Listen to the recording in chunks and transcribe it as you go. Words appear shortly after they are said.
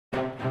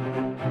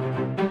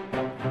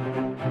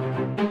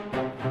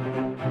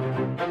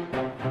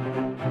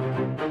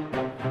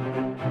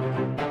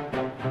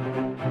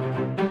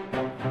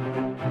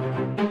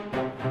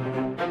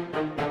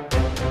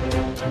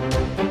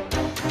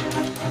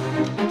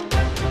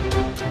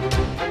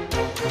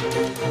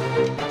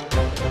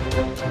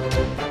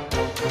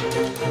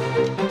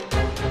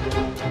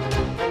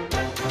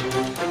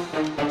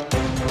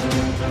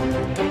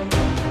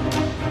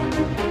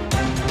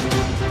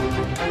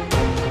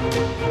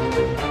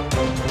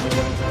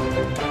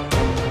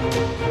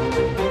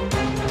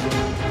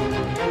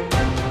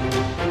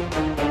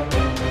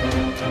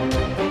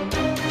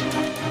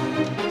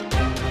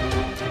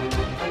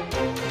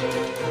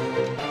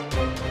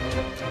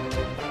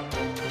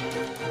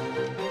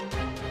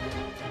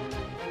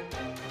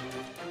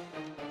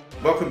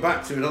Welcome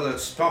back to another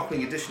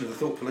sparkling edition of the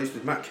Thought Police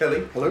with Matt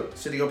Kelly. Hello.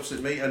 Sitting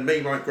opposite me, and me,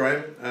 Mike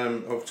Graham,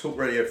 of Talk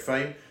Radio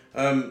fame.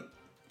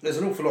 There's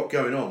an awful lot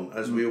going on,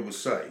 as we always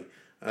say.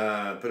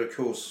 But of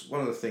course,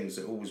 one of the things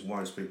that always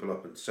winds people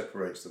up and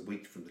separates the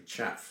wheat from the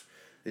chaff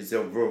is the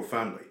old royal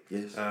family.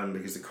 Yes.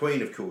 Because the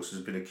Queen, of course,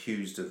 has been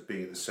accused of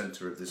being at the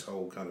centre of this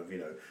whole kind of,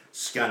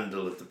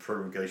 scandal of the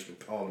prorogation of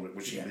Parliament,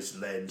 which she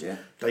misled. Yeah.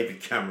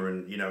 David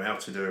Cameron,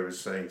 outed her as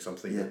saying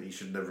something that he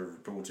should never have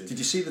reported. Did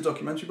you see the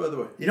documentary, by the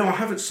way? I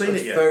haven't seen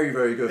it yet. Very,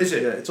 very good. Is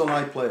it? Yeah, it's on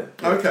iPlayer.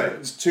 Yeah, Okay.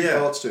 There's two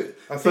parts to it.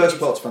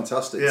 First part's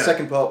fantastic. Yeah.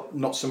 Second part,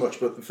 not so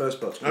much, but the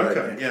first part's great.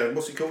 Okay, yeah.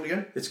 What's it called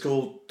again? It's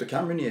called The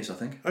Cameron Years, I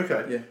think.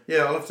 Okay.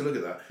 Yeah, I'll have to look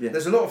at that. Yeah.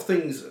 There's a lot of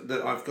things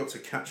that I've got to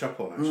catch up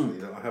on, actually,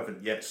 that I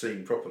haven't yet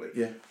seen properly.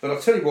 Yeah. But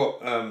I'll tell you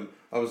what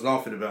I was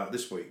laughing about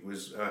this week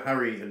was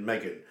Harry and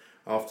Meghan,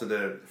 after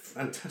their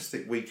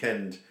fantastic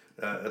weekend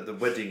at the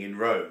wedding in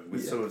Rome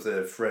with some of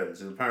their friends.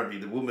 And apparently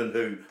the woman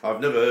who I've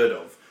never heard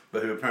of,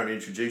 but who apparently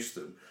introduced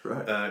them,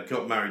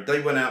 got married.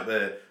 They went out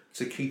there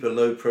to keep a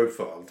low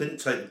profile, didn't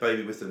take the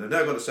baby with them. They've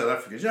now gone to South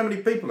Africa. Do you know how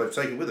many people they've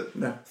taken with them?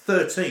 No.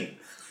 13.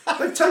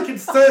 They've taken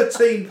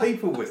 13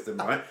 people with them,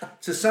 right,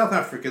 to South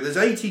Africa. There's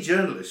 80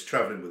 journalists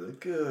travelling with them,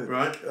 Good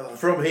right, God.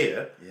 from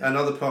here and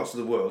other parts of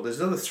the world. There's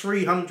another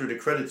 300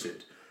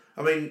 accredited.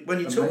 I mean,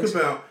 when you talk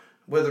about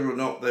whether or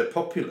not they're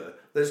popular,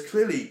 there's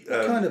clearly...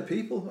 what kind of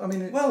people? I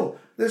mean... Well,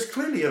 there's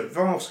clearly a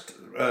vast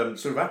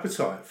sort of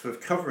appetite for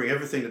covering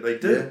everything that they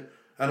do.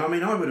 Yeah. And I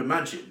mean, I would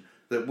imagine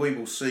that we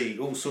will see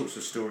all sorts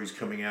of stories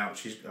coming out.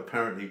 She's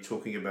apparently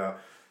talking about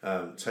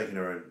taking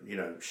her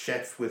own,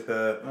 chef with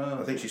her.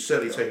 I think she's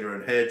certainly taking her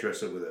own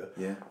hairdresser with her.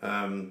 Yeah.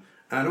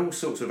 And all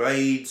sorts of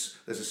aides.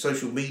 There's a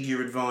social media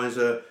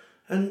advisor.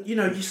 And, you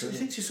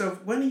think to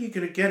yourself, when are you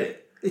going to get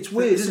it? It's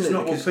weird, This isn't is it?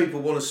 not what Because people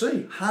want to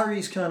see.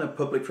 Harry's kind of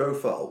public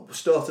profile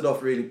started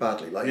off really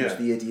badly. Like he was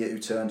the idiot who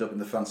turned up in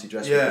the fancy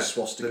dress with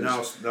the swastikas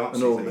Nazi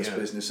and all thing, this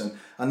business.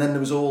 And then there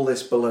was all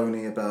this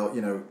baloney about,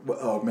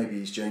 maybe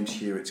he's James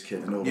Hewitt's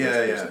kid and all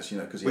this business,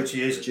 because Which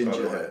he has is, ginger by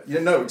the way.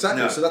 hair. No,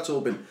 exactly. No. So that's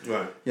all been,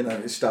 Right.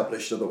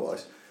 established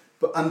otherwise.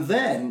 And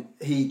then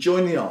he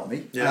joined the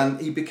army and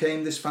he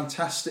became this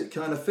fantastic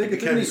kind of figure. He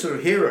became this sort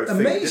of hero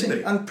figure, amazing,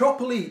 didn't he? and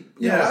properly.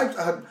 I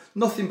had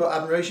nothing but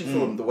admiration for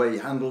him. The way he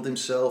handled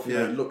himself. He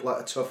looked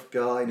like a tough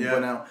guy, and he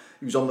went out.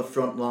 He was on the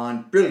front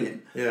line,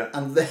 brilliant. Yeah.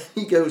 And then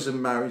he goes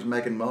and marries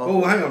Meghan Markle.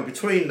 Well, hang on.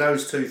 Between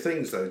those two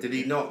things, though, did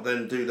he not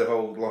then do the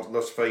whole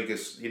Las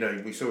Vegas?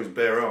 We saw his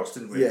bare ass,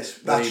 didn't we? Yes,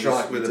 When that's he was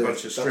right, we With a did. bunch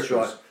of That's strippers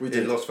right, we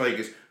did. in Las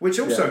Vegas, which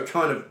also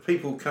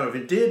people kind of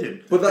endeared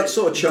him. But that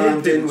sort of Endeared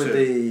chimed in people with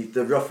to him.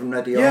 the rough and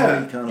ready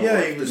army kind of. Yeah,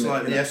 life, he was didn't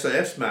like the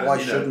SAS man.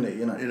 Why shouldn't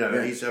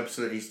he? He's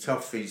absolutely, he's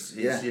tough. He's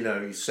Yeah.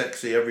 he's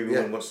sexy. Every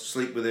woman wants to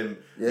sleep with him.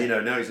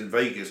 Yeah. Now he's in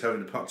Vegas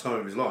having the time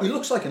of his life. He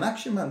looks like an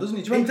action man, doesn't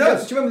he? He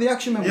does. Do you remember the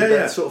action man with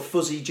that sort of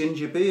fuzzy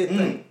ginger beard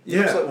thing? He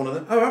looks like one of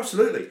them. Oh,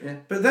 absolutely. Yeah.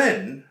 But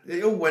then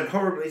it all went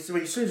horribly. So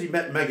as soon as he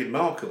met Meghan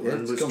Markle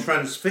and was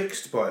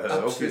transfixed by her,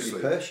 Absolutely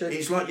obviously, pear-shaped.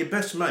 he's like your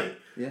best mate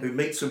who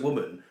meets a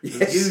woman who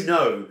Yes.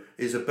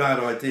 is a bad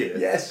idea.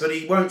 Yes. But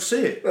he won't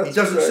see it. That's he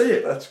doesn't great. see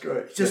it. That's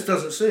great. He just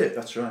doesn't see it.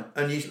 That's right.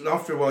 And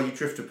after a while, you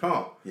drift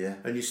apart. Yeah.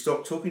 And you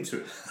stop talking to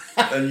him.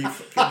 And you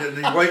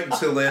wait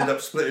until they end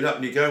up splitting up,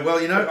 and you go, "Well,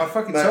 I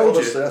fucking told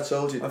honestly, you. I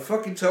told you. I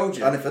fucking told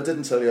you." And if I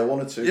didn't tell you, I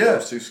wanted to. I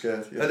was too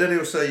scared. Yeah. And then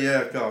he'll say,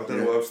 "Yeah, God, I don't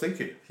know what I was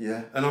thinking."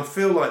 Yeah. And I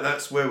feel like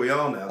that's where we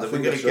are now. That we're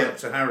think going to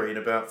that's get to Harry in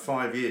about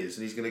 5 years,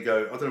 and he's going to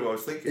go, "I don't know what I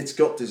was thinking." It's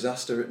got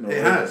disaster written all It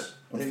over has. It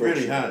really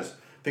unfortunately. has.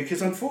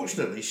 Because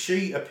unfortunately,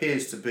 she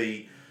appears to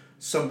be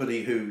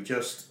somebody who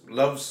just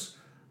loves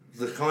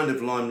the kind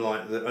of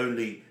limelight that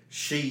only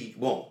she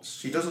wants.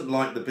 She doesn't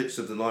like the bits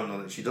of the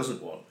limelight that she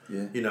doesn't want.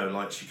 Yeah.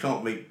 Like she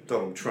can't meet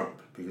Donald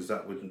Trump because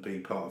that wouldn't be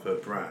part of her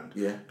brand.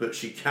 Yeah. But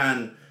she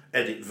can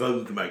edit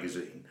Vogue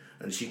magazine,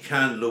 and she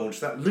can launch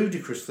that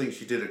ludicrous thing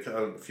she did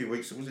a few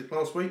weeks. Was it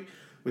last week?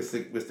 With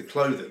the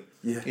clothing.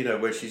 Yeah.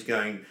 Where she's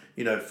going,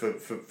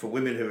 for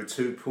women who are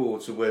too poor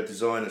to wear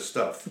designer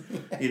stuff,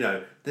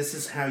 this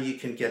is how you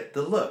can get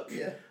the look.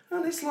 Yeah.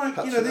 And it's like,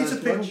 these Patronised are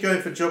people much.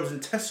 going for jobs in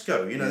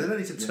Tesco, they don't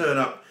need to turn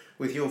up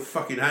with your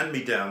fucking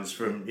hand-me-downs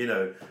from,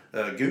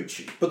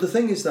 Gucci. But the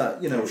thing is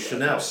that, Or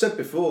Chanel. I've said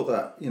before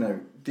that,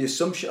 the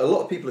assumption, a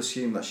lot of people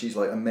assume that she's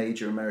like a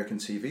major American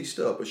TV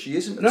star, but she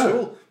isn't at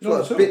all. She's not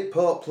like at a all. bit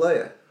part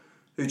player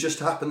who just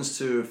happens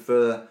to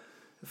have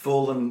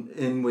fallen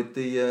in with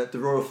the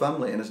royal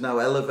family and is now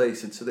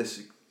elevated to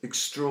this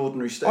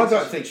extraordinary status. I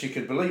don't think she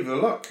could believe her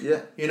luck.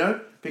 Yeah.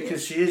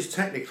 Because she is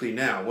technically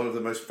now one of the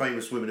most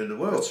famous women in the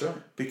world. That's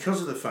right.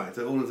 Because of the fact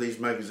that all of these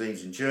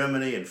magazines in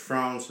Germany and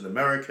France and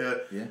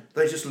America, Yeah.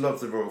 they just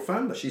love the royal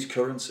family. She's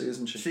currency,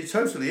 isn't she? She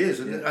totally is,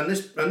 and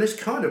this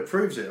kind of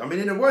proves it. I mean,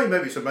 in a way,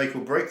 maybe it's a make or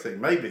break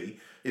thing. Maybe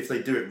if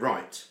they do it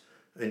right,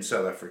 in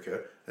South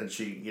Africa, and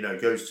she,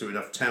 goes to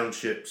enough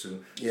townships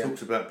and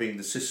talks about being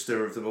the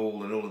sister of them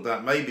all and all of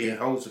that. Maybe it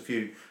holds a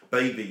few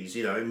babies,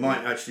 it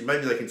might actually,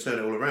 maybe they can turn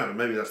it all around, and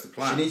maybe that's the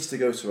plan. She needs to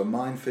go to a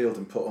minefield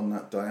and put on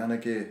that Diana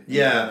gear.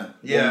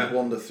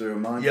 Wander through a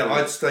minefield. Yeah,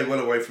 I'd stay well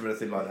away from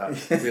anything like that,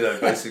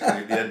 basically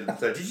at the end of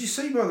the day. Did you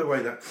see, by the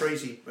way, that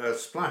crazy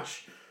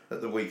splash at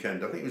the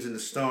weekend? I think it was in the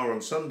Star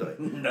on Sunday.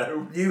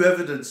 No. New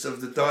evidence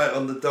of the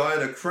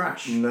Diana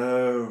crash.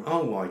 No.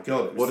 Oh my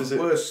God! It was the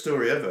worst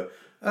story ever.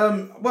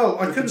 Well,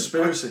 I couldn't.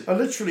 Conspiracy. I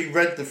literally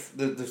read the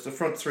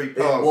front three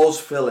parts. It was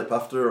Philip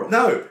after all.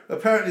 No,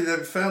 apparently they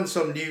found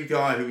some new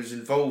guy who was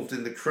involved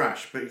in the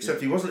crash, but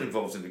except he wasn't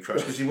involved in the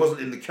crash because he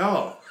wasn't in the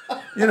car.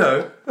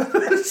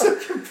 It's a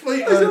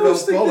complete I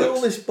always think bollocks.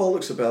 all this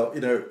bollocks about,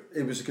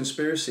 it was a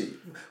conspiracy.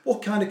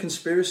 What kind of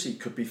conspiracy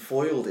could be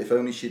foiled if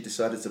only she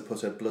decided to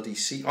put her bloody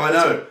seatbelt I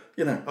know.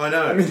 on? I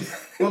know. I mean,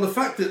 well, the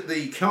fact that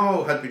the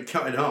car had been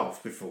cut in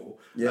half before,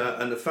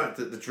 and the fact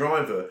that the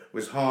driver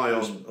was high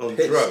on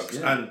pissed, drugs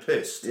and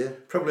pissed,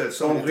 probably had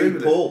something to do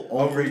with it.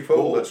 Henri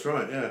Paul, that's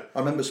right, yeah. I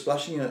remember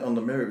splashing it on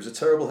the mirror. It was a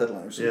terrible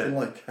headline. It was something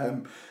like,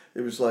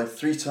 it was like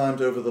 3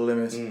 times over the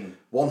limit,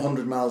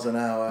 100 miles an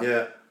hour.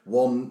 Yeah.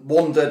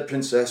 One dead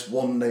princess,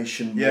 one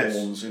nation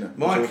mourns.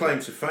 My claim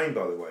to fame,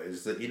 by the way,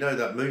 is that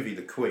that movie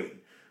The Queen,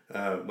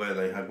 where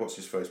they had what's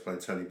his face playing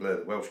Tony Blair,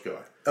 the Welsh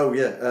guy. Oh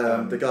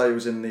yeah, the guy who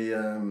was in the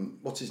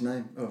what's his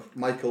name? Oh,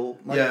 Michael.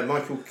 Yeah,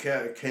 Michael. Michael.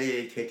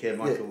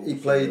 Yeah, he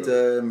played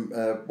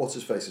what's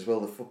his face as well.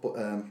 The football.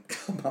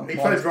 He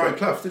played Brian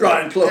Clough. Didn't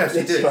Brian Clough. Yes,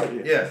 he did.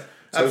 Right, yeah,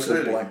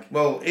 absolutely. Blank.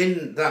 Well,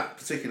 in that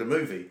particular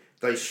movie,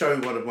 they show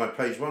one of my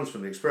page ones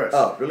from the Express.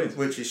 Oh, brilliant!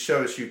 Which is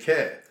 "Show Us You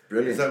Care."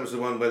 Brilliant. Because that was the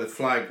one where the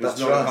flag was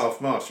That's not right. at half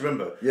mast,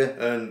 remember? Yeah.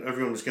 And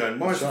everyone was going,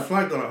 why is the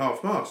flag not at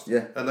half mast?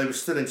 Yeah. And they were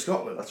still in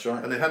Scotland. That's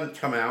right. And they hadn't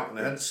come out and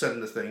they hadn't said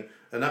anything.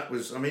 And that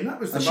was the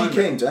moment. And she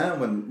came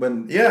down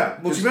when Yeah.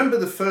 Well, do you remember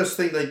the first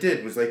thing they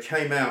did was they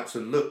came out to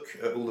look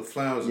at all the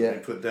flowers that they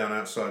put down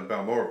outside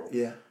Balmoral.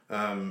 Yeah.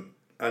 And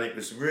it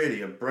was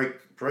really a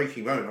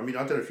breaking moment. I mean, I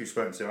don't know if you've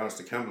spoken to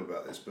Alistair Campbell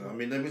about this, but I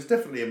mean, there was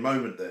definitely a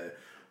moment there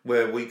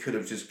where we could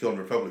have just gone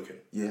Republican.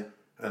 Yeah.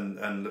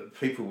 And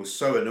people were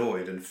so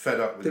annoyed and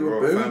fed up with the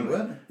royal royal family, family.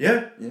 weren't they?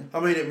 Yeah. Yeah.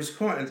 I mean, it was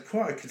quite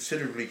a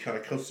considerably kind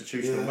of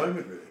constitutional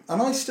moment, really.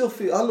 And I still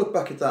feel, I look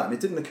back at that and it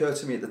didn't occur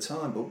to me at the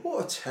time, but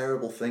what a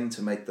terrible thing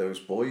to make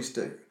those boys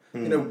do.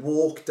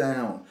 Walk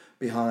down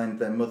behind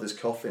their mother's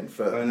coffin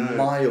for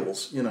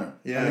miles,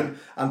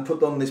 and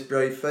put on this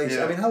brave face.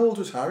 Yeah. I mean, how old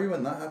was Harry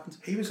when that happened?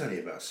 He was only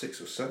about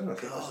 6 or 7, I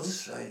think. God's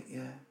sake,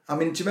 yeah. I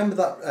mean, do you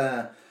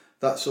remember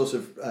that sort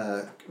of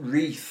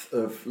wreath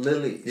of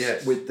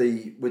lilies with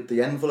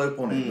the envelope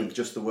on it with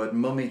just the word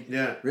mummy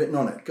written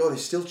on it? God, it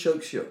still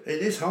chokes you up.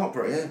 It is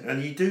heartbreaking,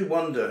 and you do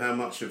wonder how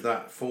much of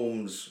that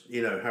forms,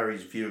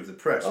 Harry's view of the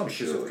press,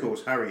 because of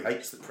course Harry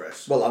hates the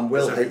press. Well, and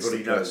Will hates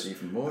the press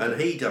even more. And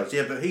he does,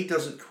 but he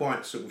doesn't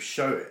quite sort of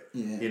show it.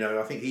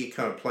 Yeah. I think he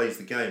kind of plays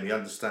the game. He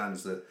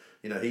understands that.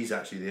 He's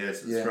actually the heir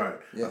to the throne.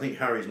 Yeah. I think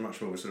Harry's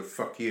much more sort of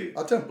fuck you.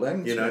 I don't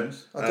blame him.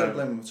 I don't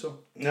blame him at all.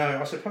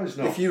 No, I suppose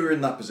not. If you were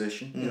in that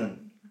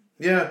position,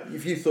 yeah.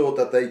 If you thought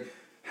that they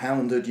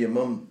hounded your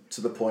mum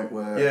to the point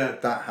where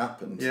that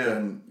happened,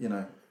 then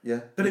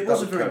But it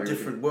was a very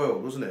different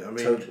world, wasn't it? I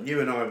mean, totally.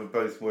 You and I were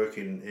both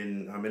working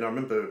in. I mean, I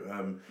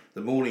remember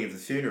the morning of the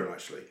funeral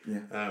actually,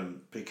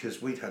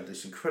 because we'd had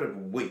this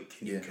incredible week,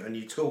 and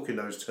you talk in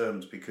those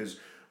terms because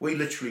we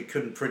literally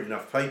couldn't print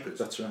enough papers.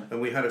 That's right. And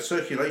we had a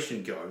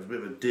circulation guy, who was a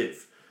bit of a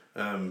div,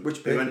 which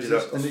who ended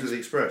up to the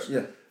Express.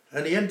 Yeah.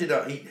 And he ended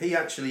up. He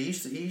actually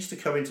used to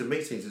come into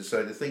meetings and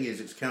say the thing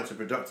is it's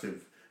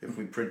counterproductive if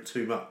we print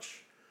too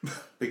much,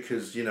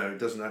 because it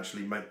doesn't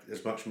actually make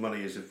as much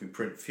money as if we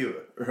print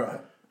fewer. Right.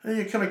 And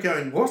you're kind of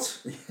going,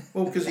 what?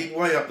 Well, because he'd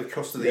weigh up the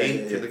cost of the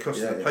ink and the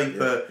cost of the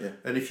paper,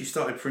 and if you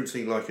started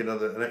printing like an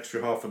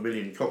extra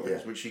 500,000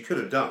 copies, which you could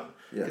have done,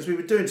 because we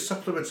were doing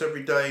supplements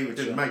every day, we were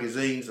doing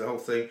magazines, the whole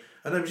thing,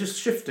 and they were just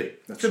shifting.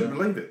 Couldn't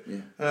believe it.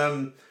 Yeah.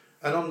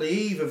 And on the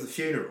eve of the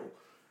funeral,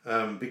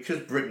 because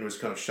Britain was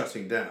kind of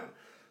shutting down,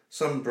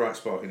 some bright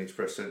spark in the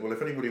Express said, well,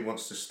 if anybody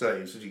wants to stay,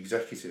 it's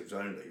executives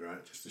only,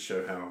 right? Just to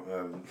show how,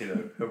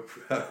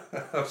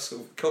 how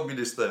sort of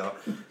communist they are.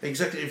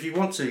 If you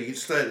want to, you can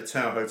stay at the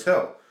Tower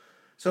Hotel.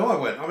 So I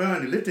went. I mean, I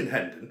only lived in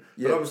Hendon,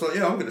 but I was like,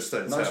 I'm going to stay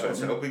at the Tower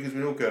Hotel because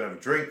we'd all go and have a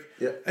drink.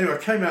 Yeah. Anyway, I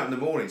came out in the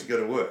morning to go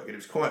to work, and it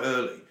was quite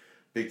early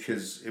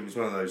because it was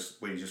one of those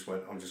where you just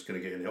went, I'm just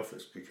going to get in the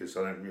office because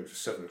I don't remember, it was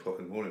 7 o'clock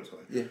in the morning or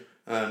something. Yeah.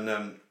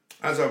 And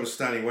as I was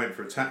standing waiting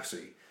for a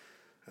taxi,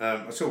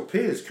 I saw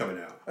Piers coming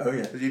out. Oh,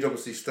 yeah. Because you'd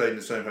obviously stayed in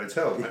the same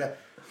hotel. Yeah.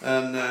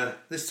 And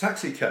this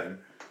taxi came,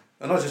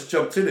 and I just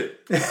jumped in it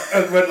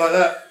and went like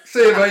that.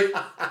 See you, mate.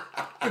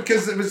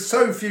 Because there was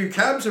so few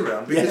cabs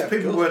around, because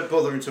people weren't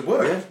bothering to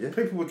work. Yeah.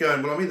 People were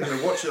going, well, I'm either going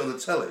to watch it on the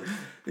telly,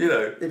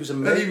 It was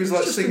amazing. And he was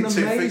like sticking 2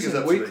 fingers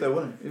up to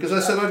me. Because I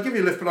said, I'd give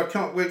you a lift, but I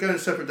can't, we're going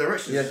separate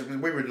directions. Yeah.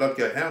 We were in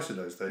Ludgate House in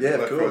those days. Yeah,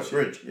 like of course.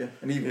 Bridge. Yeah.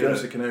 And he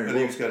goes to Canary Wharf. And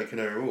he was going to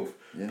Canary Wharf.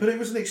 Yeah. But it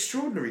was an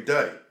extraordinary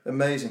day.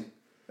 Amazing.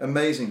 I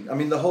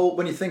mean,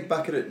 when you think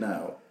back at it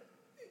now,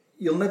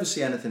 you'll never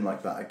see anything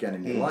like that again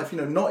in your life. You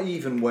know, not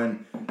even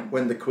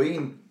when the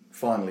Queen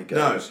finally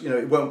goes. No. You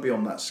know, it won't be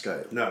on that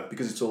scale. No.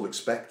 Because it's all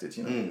expected,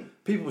 you know.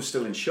 People were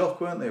still in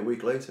shock, weren't they, a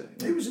week later?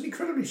 You know? It was an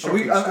incredibly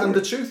shocking story. And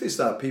the truth is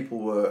that people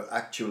were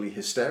actually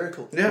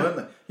hysterical, weren't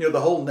they? You know,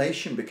 the whole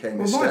nation became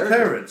hysterical. My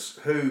parents,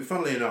 who,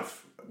 funnily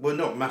enough, were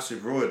not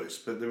massive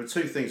royalists, but there were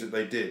two things that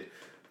they did.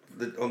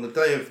 On the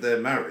day of their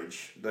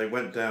marriage, they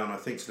went down, I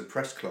think, to the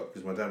press club,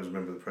 because my dad was a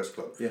member of the press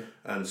club,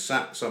 and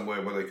sat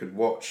somewhere where they could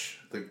watch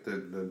the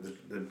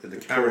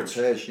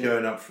carriage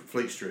going up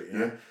Fleet Street. You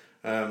know?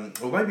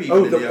 Or maybe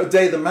even the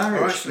day of the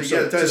marriage. Oh, actually,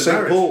 the day of the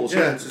marriage. Paul's.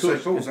 To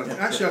St Paul's.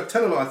 Actually, I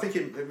tell a lie. I think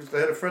it was.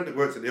 They had a friend that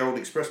worked at the old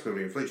Express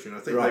building in Fleet Street,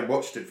 and I think they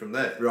watched it from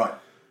there. Right.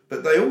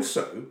 But they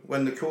also,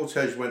 when the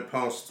cortege went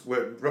past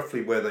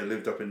roughly where they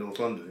lived up in North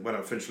London, it went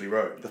up Finchley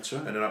Road. That's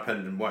right. And then up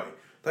Hendon Way.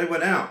 They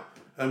went out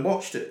and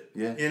watched it.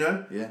 Yeah. You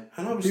know? Yeah.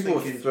 And I was People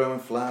thinking, were throwing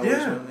flowers,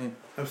 weren't they?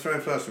 And throwing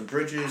flowers from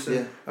bridges.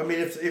 And, I mean,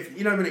 if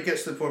you know, when it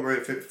gets to the point where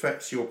if it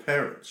affects your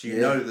parents, you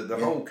know that the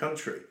whole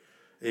country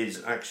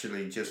is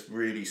actually just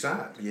really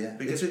sad. Yeah.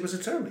 Because it was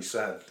a terribly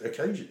sad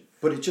occasion.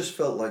 But it just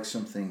felt like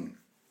something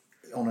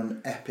on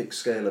an epic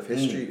scale of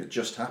history had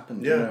just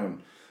happened, you know,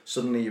 and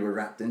suddenly you were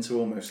wrapped into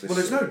almost this... Well,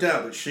 there's no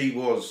doubt that she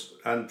was,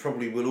 and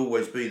probably will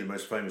always be, the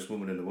most famous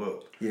woman in the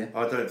world. Yeah.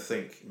 I don't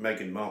think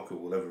Meghan Markle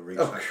will ever reach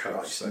that kind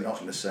of stage.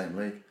 Not in the same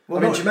league. Well,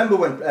 I mean, do you remember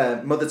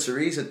when Mother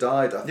Teresa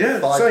died, I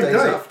think 5 days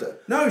after?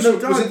 No, she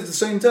died... Was it the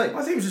same day?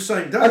 I think it was the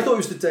same day. I thought it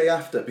was the day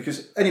after,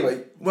 because,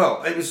 anyway...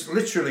 Well, it was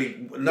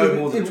literally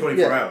more than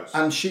 24 hours.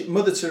 And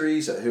Mother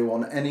Teresa, who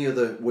on any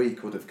other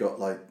week would have got,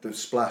 like, the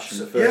splash in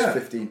the first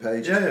 15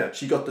 pages,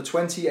 she got the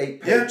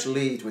 28-page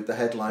lead with the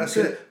headline, That's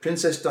it.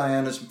 Princess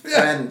Diana's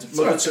friend,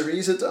 Mother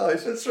Teresa died.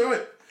 That's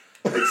right.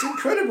 It's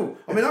incredible.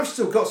 I mean, I've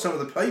still got some of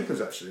the papers,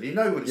 actually. You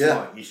know what it's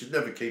like. You should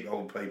never keep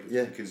old papers.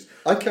 Because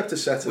I kept a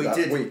set of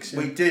that weeks.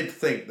 We did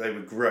think they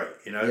were great,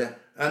 you know. Yeah.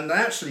 And they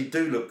actually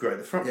do look great.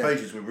 The front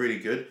pages were really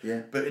good.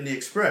 Yeah. But in the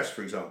Express,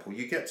 for example,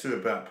 you get to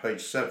about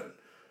page 7,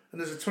 and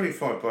there's a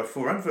 25 by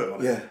 4 advert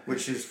on it,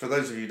 which is, for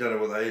those of you who don't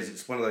know what that is,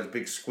 it's one of those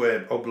big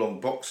square oblong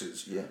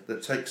boxes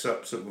that takes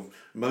up sort of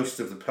most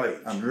of the page.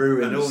 And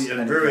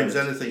ruins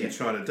anything you're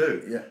trying to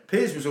do. Yeah.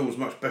 Piers was always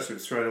much better at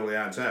throwing all the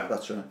ads out.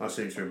 That's right. I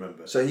seem to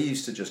remember. So he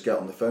used to just get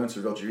on the phone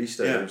to Roger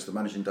Easter, who was the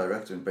managing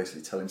director, and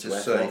basically tell him to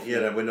just say,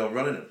 no, we're not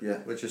running it. Yeah.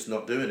 We're just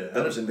not doing it.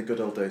 That was in the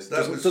good old days.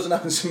 Doesn't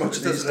happen so much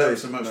these days. It doesn't happen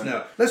so much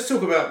now. Let's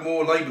talk about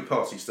more Labour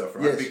Party stuff,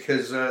 right? Yes.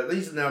 Because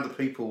these are now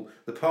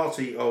the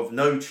party of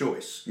no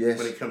choice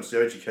when it comes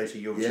to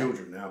educating your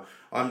children now.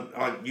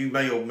 You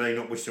may or may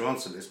not wish to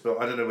answer this, but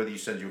I don't know whether you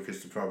send your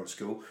kids to private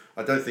school.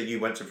 I don't think you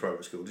went to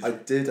private school, did you? I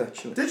did,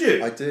 actually. Did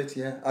you? I did,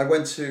 yeah. I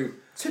went to...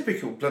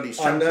 Typical bloody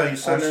champagne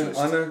socialist.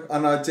 I know,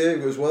 and I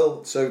do as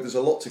well, so there's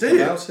a lot to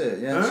come out here,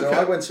 yeah. Okay. So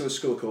I went to a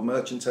school called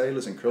Merchant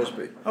Taylors in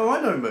Crosby. Oh,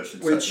 I know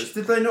Merchant Taylors.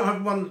 Did they not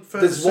have one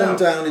further There's one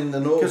down in the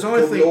north,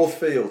 called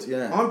Northfield,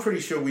 yeah. I'm pretty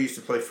sure we used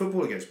to play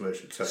football against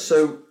Merchant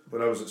Taylors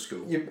when I was at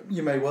school.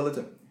 You may well have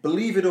done.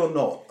 Believe it or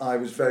not, I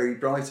was very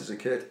bright as a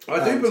kid.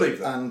 I do believe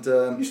that. And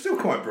you're still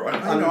quite bright.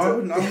 I'm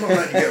not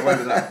letting you get away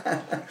with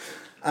that.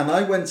 And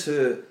I went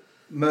to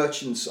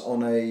Merchants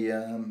on a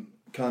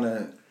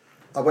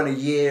I went a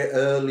year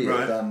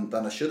earlier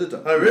than I should have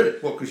done. Oh, really?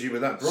 What, because you were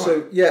that bright?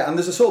 So, yeah, and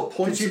there's a sort of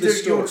point to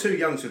this story. You're too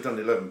young to have done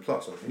the 11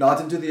 plus, I think. No, I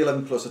didn't do the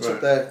 11 plus. I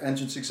took their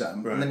entrance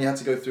exam, and then you had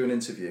to go through an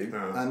interview.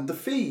 And the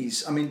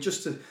fees, I mean,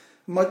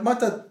 my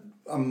dad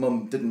and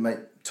mum didn't make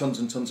tons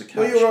and tons of cash.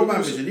 Well, your old man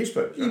was in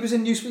newspapers. He was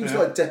in newspapers. He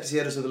was like deputy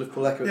editor of the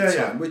Liverpool Echo at the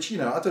time, which, you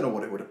know, I don't know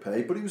what it would have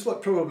paid, but it was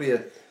like probably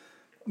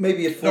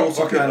maybe a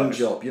 40 grand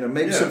job, you know,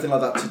 maybe something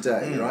like that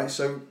today, right?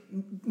 So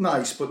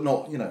nice, but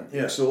not, you know,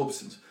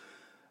 exorbitant.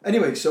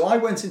 Anyway, so I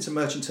went into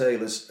Merchant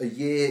Taylors a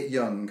year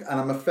young, and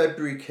I'm a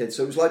February kid,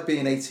 so it was like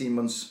being 18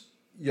 months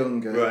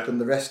younger than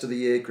the rest of the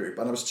year group,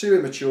 and I was too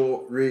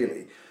immature,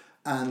 really,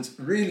 and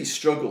really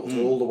struggled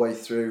all the way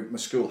through my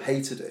school,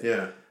 hated it.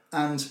 Yeah.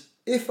 And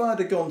if I'd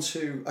have gone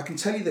to, I can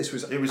tell you this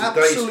was absolute a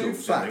day school,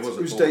 fact.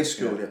 It was day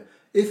school, yeah.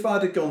 If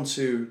I'd have gone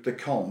to the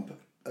comp,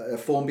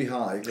 Formby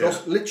High,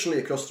 literally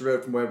across the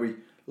road from where we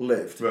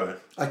lived,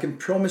 I can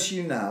promise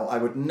you now, I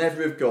would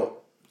never have got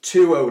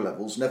 2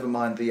 O-levels, never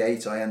mind the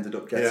 8 I ended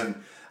up getting,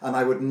 and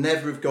I would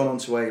never have gone on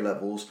to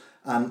A-levels,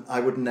 and I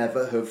would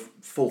never have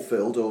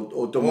fulfilled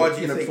or done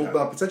full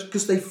potential,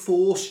 because they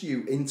force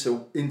you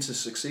into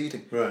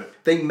succeeding. Right.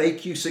 They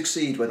make you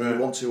succeed whether you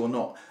want to or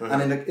not.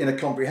 And in a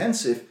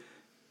comprehensive,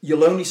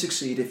 you'll only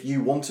succeed if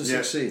you want to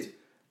succeed.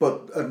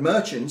 But at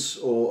Merchants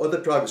or other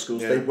private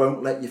schools, they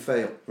won't let you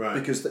fail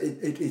because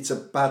it's a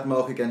bad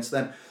mark against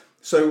them.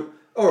 So,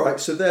 all right,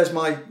 so there's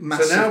my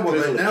massive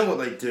privilege. Now what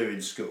they do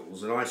in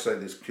schools, and I say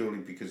this purely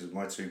because of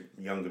my 2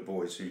 younger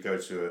boys who go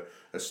to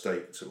a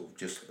state sort of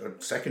just a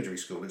secondary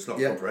school. It's not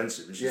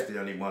comprehensive. It's just the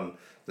only one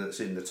that's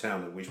in the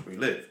town in which we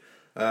live.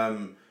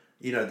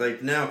 You know,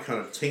 they've now kind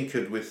of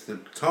tinkered with the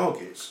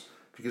targets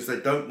because they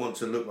don't want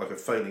to look like a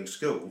failing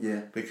school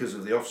because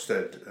of the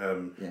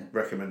Ofsted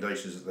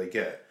recommendations that they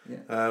get.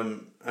 Yeah.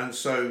 And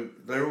so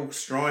they're all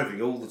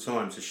striving all the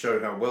time to show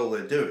how well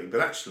they're doing, but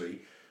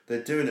actually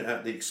they're doing it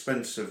at the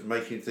expense of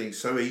making things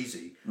so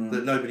easy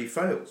that nobody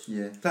fails.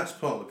 Yeah. That's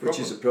part of the problem. Which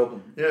is a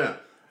problem. Yeah.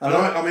 And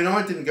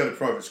I didn't go to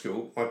private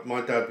school.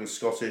 My dad was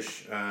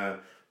Scottish.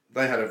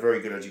 They had a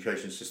very good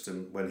education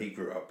system when he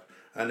grew up.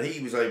 And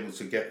he was able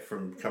to get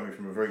from coming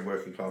from a very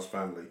working class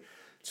family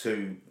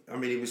to,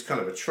 it was kind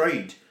of a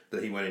trade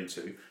that he went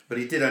into, but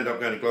he did end up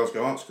going to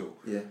Glasgow Art School,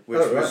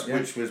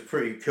 which was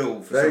pretty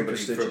cool for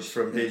somebody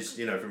from his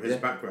his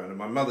background. And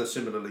my mother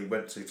similarly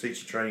went to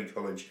teacher training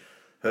college.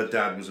 Her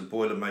dad was a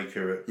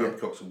boilermaker at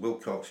Babcock's and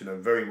Wilcox,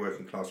 very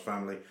working class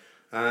family,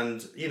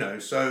 and they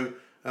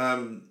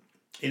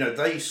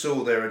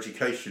saw their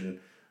education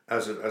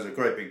as a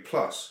great big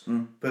plus,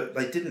 but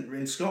they didn't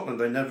in Scotland.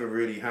 They never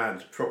really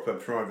had proper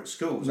private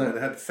schools. No.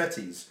 They had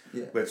Fetties,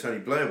 where Tony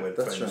Blair went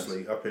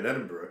famously up in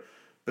Edinburgh.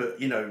 But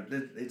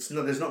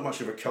there's not much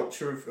of a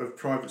culture of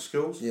private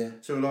schools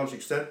to a large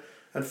extent.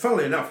 And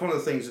funnily enough, one of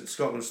the things that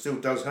Scotland still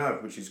does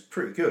have, which is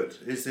pretty good,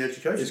 is the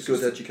education system.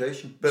 It's good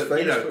education. But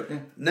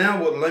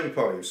now what the Labour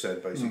Party have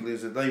said basically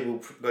is that they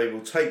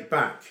will take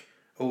back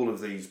all of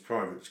these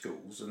private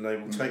schools and they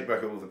will take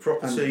back all of the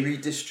property and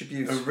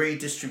redistribute it.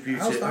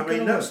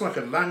 That's like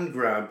a land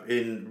grab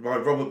by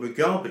Robert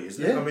Mugabe,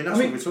 isn't it? That's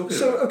what we're talking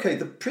about. So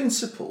the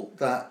principle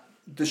that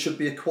there should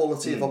be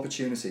equality of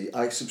opportunity,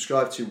 I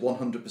subscribe to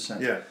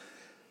 100%. Yeah.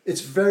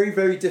 It's very,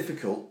 very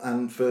difficult,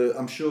 and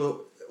I'm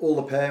sure all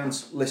the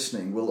parents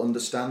listening will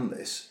understand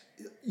this.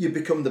 You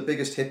become the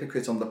biggest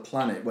hypocrite on the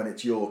planet when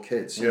it's your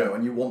kids, you know,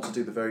 and you want to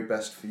do the very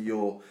best for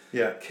your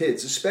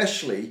kids,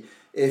 especially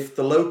if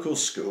the local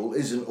school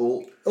isn't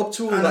all up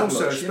to all and that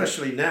also, much.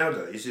 especially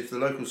nowadays, if the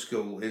local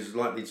school is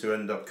likely to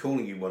end up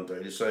calling you one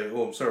day to say,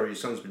 "Oh, I'm sorry, your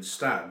son's been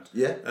stabbed,"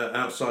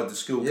 outside the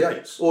school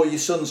gates, or your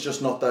son's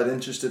just not that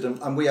interested,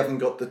 and we haven't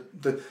got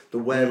the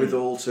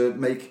wherewithal to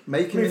make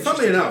him.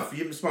 Funnily enough,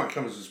 this might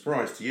come as a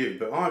surprise to you,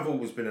 but I've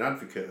always been an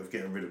advocate of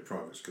getting rid of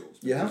private schools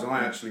because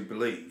I actually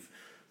believe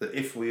that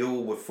if we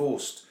all were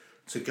forced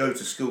to go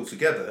to school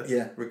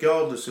together,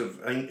 regardless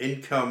of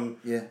income,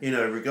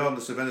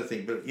 regardless of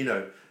anything, but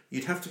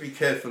you'd have to be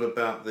careful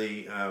about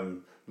the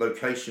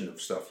location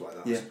of stuff like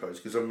that, I suppose.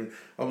 Because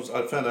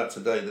I found out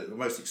today that the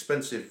most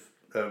expensive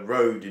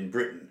road in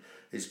Britain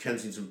is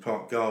Kensington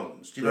Park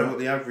Gardens. Do you know what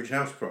the average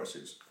house price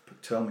is?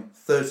 Tell me.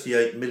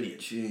 38 million.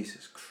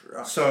 Jesus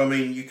Christ. So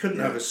you couldn't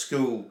have a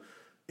school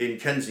in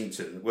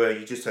Kensington where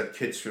you just had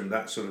kids from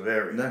that sort of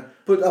area. No,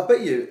 but I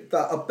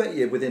bet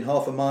you within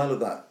half a mile of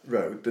that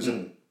road there's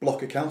a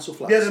block of council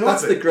flats. Yeah,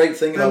 that's the great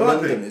thing about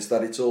London is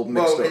that it's all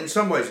mixed up. Well, in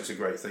some ways it's a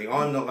great thing.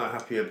 I'm not that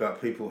happy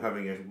about people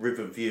having a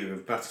river view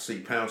of Battersea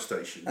Power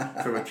Station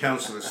from a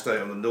council estate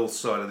on the north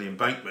side of the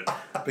embankment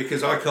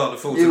because I can't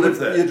afford to live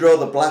there. You'd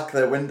rather black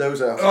their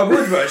windows out. I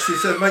would actually,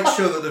 so make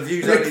sure that the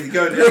view's only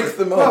going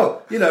down.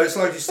 Well, it's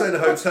like you stay in a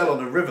hotel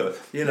on a river.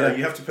 You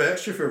have to pay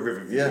extra for a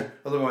river view. Yeah.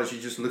 Otherwise,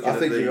 you're just looking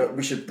at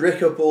we should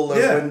brick up all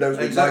those windows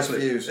with nice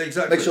views.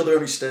 Exactly. Make sure they're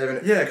only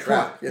staring at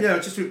crap. Yeah,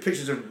 just do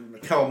pictures of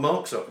Karl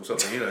Marx up or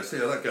something, see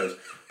how that goes.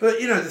 But,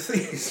 the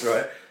thing is,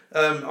 right,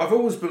 I've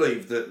always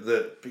believed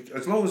that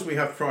as long as we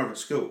have private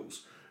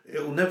schools,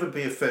 it will never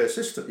be a fair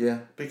system. Yeah.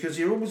 Because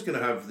you're always going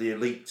to have the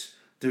elite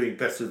doing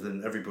better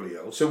than everybody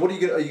else. So are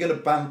you going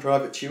to ban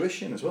private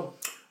tuition as well?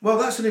 Well,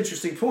 that's an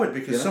interesting point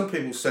because some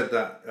people said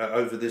that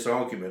over this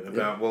argument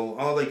about, well,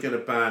 are they going to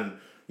ban,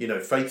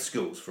 faith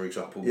schools, for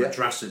example,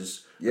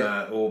 madrasas,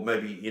 or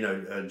maybe,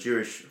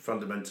 Jewish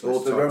fundamentalist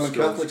or the Roman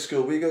Catholic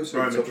school we go to.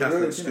 Roman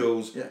Catholic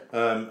schools.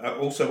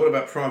 Also, what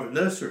about private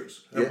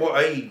nurseries? At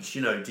what age, do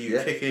you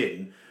kick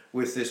in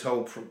with this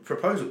whole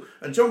proposal?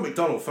 And John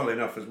McDonnell, funnily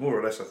enough, has more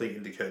or less, I think,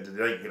 indicated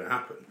that it ain't going to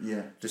happen.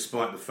 Yeah.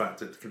 Despite the fact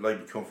that the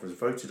Labour conference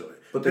voted on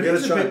it. But they're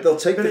going to try. They'll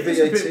take the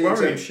VAT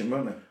exemption,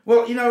 won't they?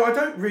 Well, I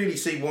don't really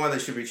see why they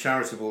should be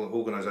charitable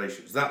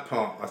organisations. That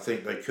part, I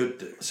think they could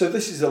do. So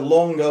this is a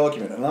long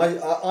argument, and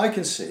I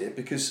can see it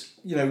because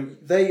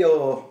they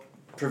are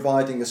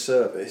providing a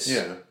service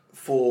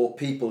for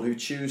people who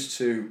choose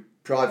to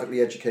privately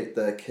educate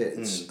their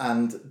kids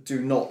and do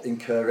not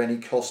incur any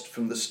cost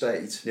from the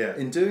state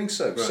in doing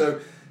so. Right. So,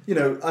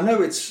 I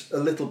know it's a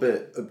little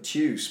bit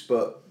obtuse,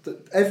 but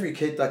every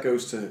kid that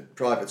goes to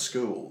private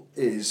school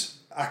is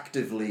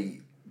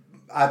actively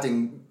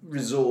adding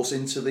resource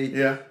into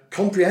the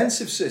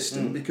comprehensive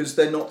system because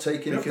they're not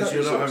taking up that because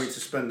you're resource. not having to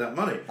spend that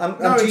money.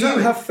 And do you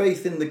have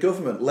faith in the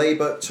government,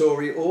 Labour,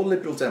 Tory or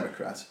Liberal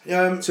Democrat,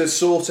 to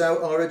sort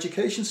out our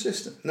education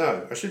system?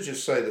 No, I should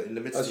just say that in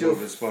the midst of all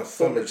this, my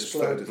thumb has just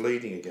started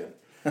bleeding again.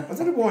 I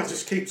don't know why it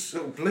just keeps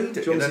sort of bleeding.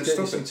 Do you want to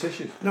get some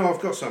tissue? No,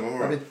 I've got some, I'm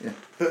alright.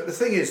 But the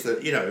thing is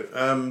that,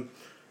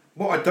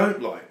 what I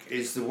don't like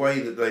is the way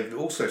that they've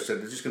also said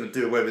they're just going to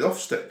do away with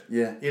Ofsted.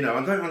 Yeah.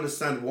 I don't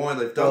understand why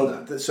they've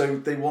done that. So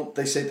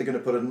they say they're going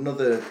to put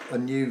a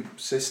new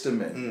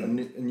system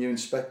in, a new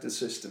inspector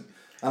system.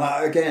 And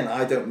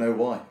I don't know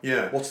why.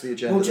 Yeah. What's the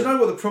agenda? Well, do you know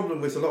what the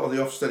problem with a lot of the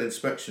Ofsted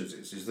inspections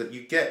is that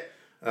you get,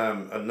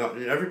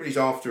 everybody's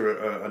after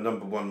a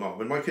number one mark.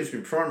 When my kids were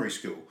in primary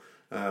school,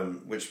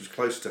 which was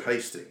close to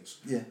Hastings,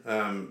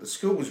 the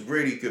school was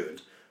really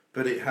good,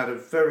 but it had a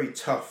very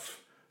tough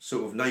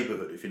sort of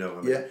neighbourhood, if you know what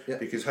I mean. Yeah.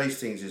 Because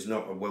Hastings is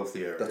not a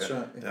wealthy area. That's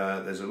right.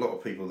 Yeah. There's a lot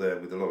of people there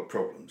with a lot of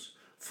problems.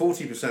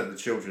 40% of the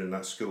children in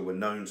that school were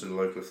known to the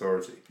local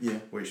authority,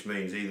 which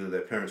means either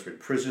their parents were in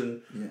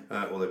prison,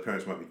 or their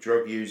parents might be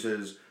drug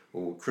users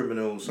or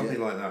criminals,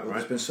 something like that, right?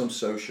 There's been some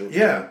social...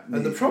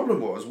 And the problem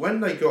was,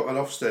 when they got an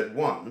Ofsted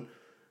 1,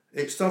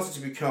 it started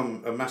to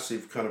become a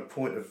massive kind of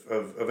point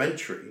of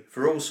entry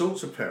for all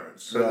sorts of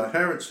parents. So the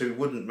parents who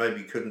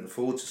couldn't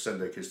afford to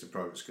send their kids to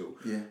private school,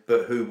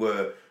 but who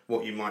were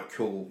what you might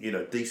call,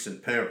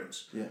 decent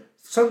parents,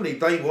 suddenly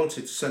they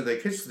wanted to send their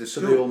kids to this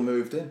school. So they all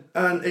moved in.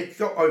 And it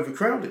got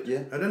overcrowded.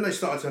 Yeah. And then they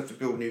started to have to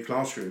build new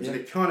classrooms, and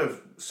it kind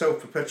of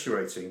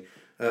self-perpetuating,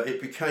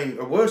 it became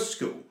a worse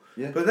school.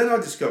 Yeah. But then I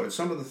discovered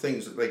some of the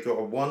things that they got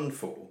a 1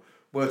 for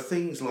were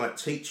things like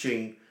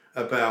teaching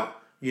about,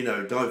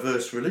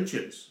 diverse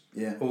religions.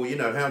 Yeah. Or,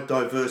 how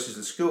diverse is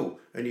the school,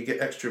 and you get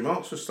extra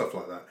marks for stuff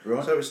like that.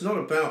 Right. So it's not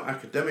about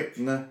academic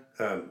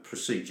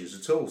procedures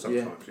at all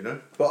sometimes,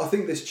 But I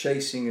think this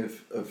chasing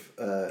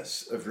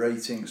of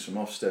ratings from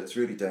Ofsted is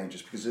really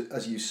dangerous because,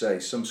 as you say,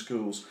 some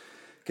schools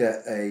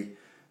get a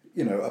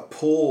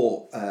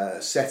poor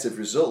set of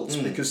results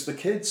because the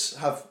kids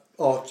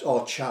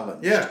are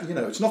challenged. Yeah.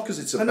 It's not because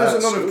it's a and bad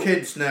there's a lot school. of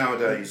kids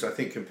nowadays, I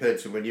think, compared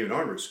to when you and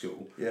I were at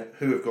school,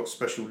 who have got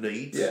special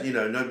needs. Yeah.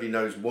 Nobody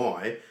knows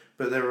why,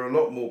 but there are a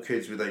lot more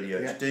kids with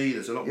ADHD.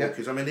 There's a lot more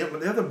kids. I mean,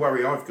 the other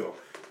worry I've got,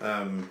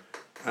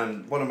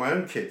 and one of my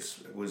own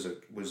kids was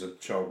a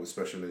child with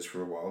special needs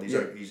for a while.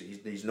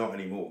 He's not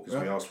anymore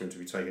because we asked for him to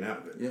be taken out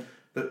of it. Yeah.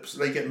 But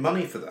they get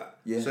money for that.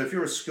 Yeah. So if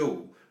you're a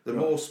school, the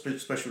more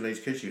special needs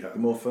kids you have, the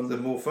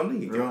more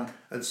funding you get. Right.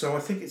 And so I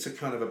think it's a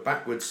kind of a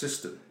backward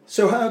system.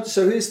 So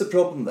here's the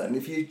problem then.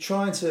 If you're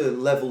trying to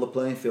level the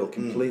playing field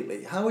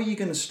completely, how are you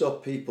going to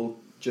stop people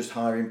just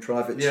hiring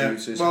private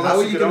tutors? Well, how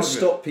are you going to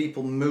stop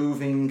people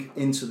moving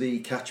into the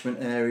catchment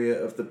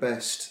area of the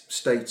best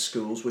state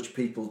schools, which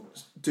people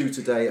do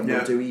today and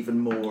will do even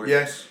more?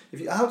 Yes.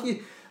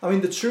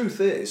 The truth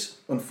is,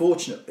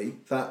 unfortunately,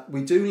 that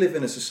we do live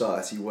in a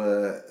society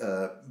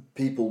where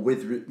people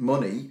with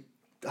money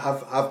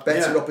have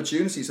better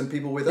opportunities than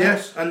people without.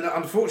 Yes, and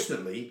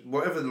unfortunately,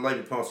 whatever the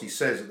Labour Party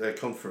says at their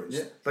conference,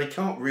 they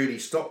can't really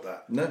stop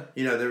that. No.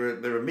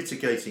 There are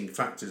mitigating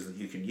factors that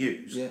you can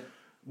use,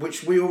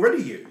 which we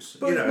already use.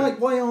 But Mike,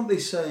 why aren't they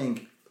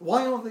saying...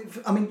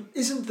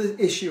 isn't the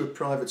issue of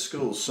private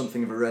schools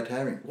something of a red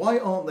herring? Why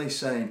aren't they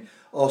saying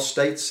our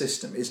state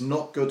system is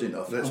not good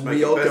enough and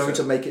we are going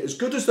to make it as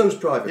good as those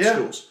private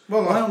schools?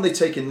 Well, why aren't they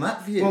taking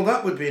that view? Well,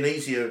 that would be an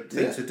easier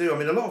thing to do. I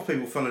mean, a lot of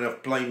people, funnily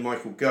enough, blame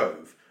Michael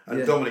Gove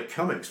and Dominic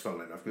Cummings,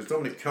 funnily enough, because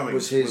Dominic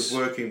Cummings was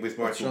working with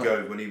Michael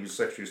Gove when he was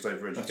Secretary of State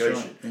for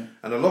Education.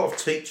 And a lot of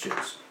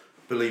teachers,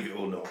 believe it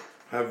or not,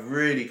 have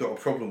really got a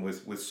problem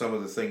with some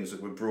of the things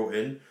that were brought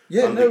in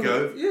under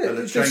Gove and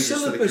the changes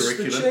to the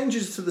curriculum. The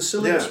changes to the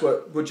syllabus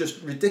were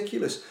just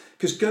ridiculous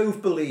because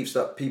Gove believes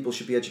that people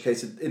should be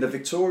educated in a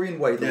Victorian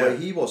way, the way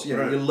he was. You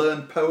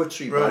learn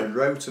poetry by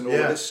rote and all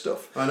this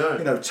stuff. I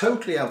know.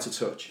 Totally out of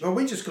touch. Well,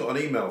 we just got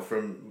an email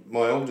from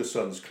my older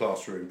son's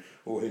classroom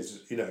or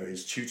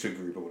his tutor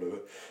group or whatever,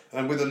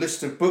 and with a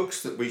list of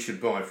books that we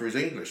should buy for his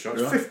English.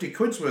 It's 50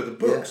 quid's worth of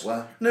books. Yeah,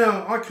 wow.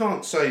 Now, I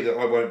can't say that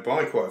I won't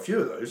buy quite a few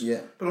of those,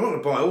 but I'm not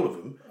going to buy all of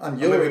them. And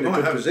you're in a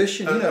good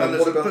position, but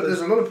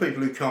there's a lot of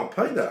people who can't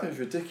pay that. It's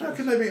ridiculous. How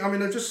can they be? I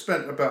mean, they've just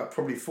spent about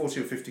probably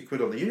 40 or 50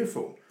 quid on the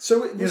uniform. So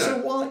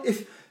why,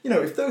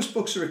 if those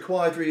books are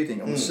required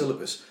reading on the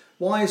syllabus,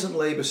 why isn't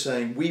Labour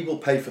saying we will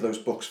pay for those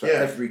books for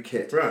every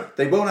kid? Right.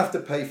 They won't have to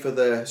pay for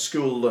their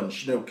school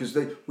lunch, because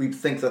we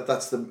think that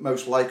that's the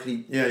most likely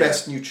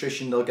best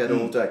nutrition they'll get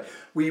all day.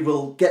 We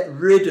will get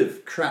rid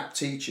of crap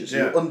teachers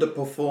who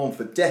underperform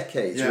for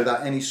decades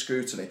without any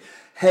scrutiny.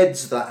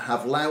 Heads that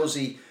have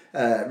lousy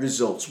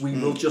results, we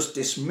will just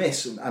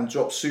dismiss and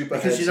drop super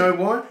heads. Because you know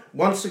why?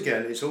 Once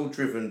again, it's all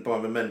driven by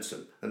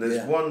momentum. And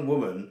there's one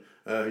woman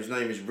whose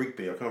name is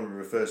Rigby, I can't remember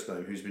her first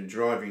name, who's been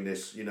driving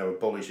this,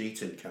 Abolish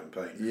Eton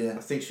campaign. Yeah.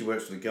 I think she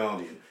works for The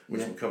Guardian,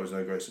 which will come as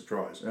no great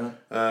surprise. Right.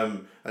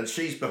 And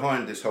she's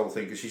behind this whole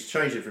thing because she's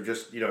changed it from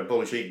just,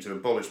 abolish Eton to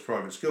abolish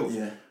private schools.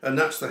 Yeah. And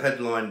that's the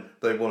headline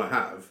they want to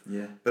have.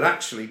 Yeah. But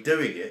actually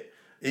doing it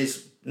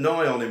is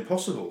nigh on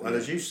impossible. And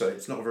as you say,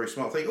 it's not a very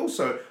smart thing.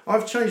 Also,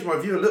 I've changed my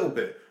view a little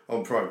bit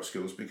on private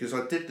schools because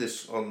I did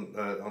this on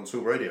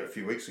Talk Radio a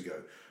few weeks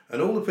ago.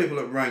 And all the people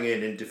that rang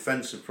in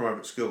defence of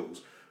private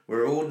schools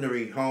were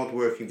ordinary,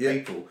 hard-working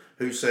people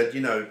who said,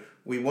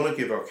 we want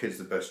to give our kids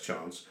the best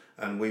chance,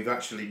 and we've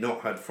actually not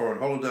had foreign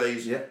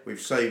holidays,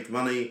 we've saved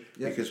money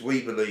because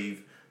we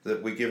believe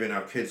that we're giving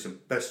our kids the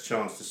best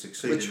chance to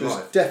succeed in life. Which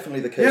was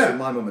definitely the case with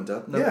my mum and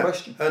dad, no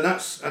question. And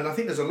I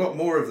think there's a lot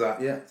more of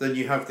that than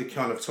you have the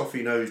kind of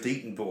toffee-nosed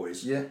Eton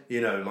boys,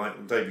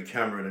 like David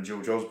Cameron and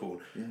George Osborne.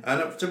 Yeah.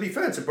 And to be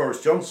fair to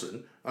Boris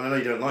Johnson, and I know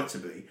you don't like to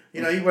be,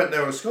 he went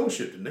there on a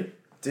scholarship, didn't he?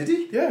 Did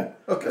he? Yeah.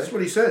 Okay. That's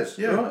what he says.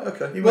 Yeah. Right.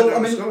 Okay. He went there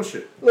on a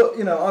scholarship. Look,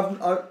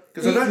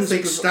 because I don't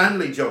think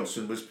Stanley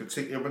Johnson was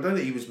particularly. I don't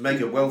think he was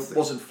mega wealthy.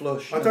 Wasn't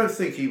flush. I don't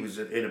think he was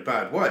in a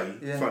bad way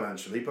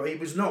financially, but he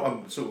was not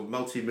a sort of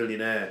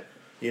multi-millionaire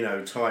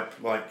type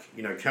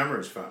like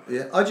Cameron's family.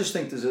 Yeah, I just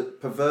think there's a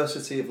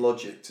perversity of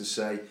logic to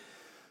say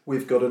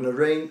we've got a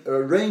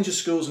range of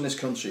schools in this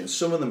country, and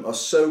some of them are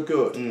so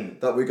good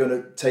that we're going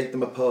to take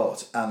them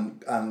apart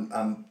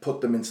and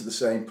put them into the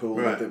same pool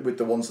with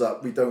the ones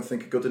that we don't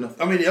think are good enough.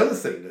 I mean, the other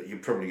thing that you're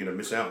probably going to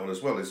miss out on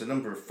as well is the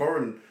number of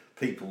foreign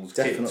people's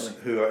kids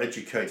who are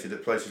educated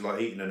at places like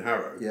Eton and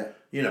Harrow.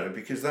 Yeah.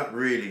 Because that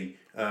really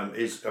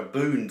is a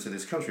boon to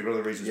this country. One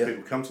of the reasons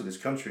people come to this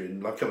country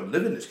and come and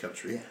live in this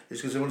country is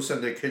because they want to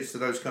send their kids to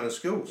those kind of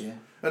schools. Yeah.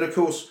 And of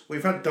course,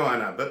 we've had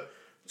Diane Abbott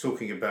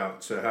talking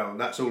about how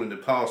that's all in the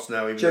past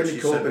now. Jeremy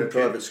Corbyn,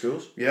 private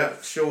schools. Yeah,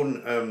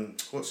 Sean,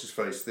 what's his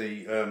face?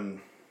 The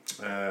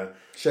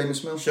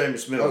Seamus Mill.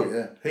 Seamus Mill. Oh,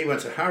 yeah. He went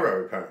to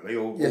Harrow apparently,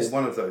 or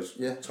one of those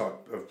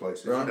type of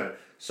places. Right.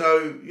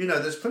 So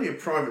there's plenty of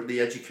privately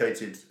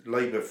educated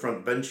Labour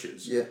front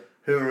benchers. Yeah.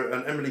 Who are,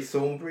 and Emily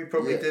Thornberry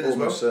probably did as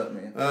well.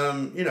 Certainly.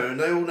 Yeah. And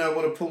they all now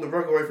want to pull the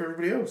rug away from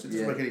everybody else. It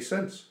doesn't make any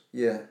sense.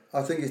 Yeah,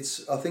 I think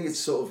it's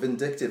sort of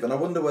vindictive, and I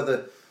wonder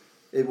whether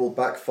it will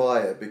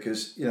backfire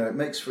because it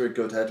makes for a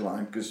good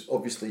headline because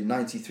obviously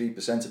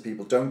 93% of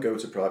people don't go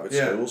to private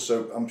schools.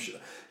 So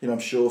I'm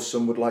sure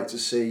some would like to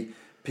see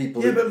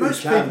people. Yeah, but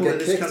most people in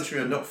this kicked. country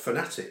are not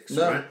fanatics,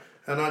 right?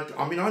 And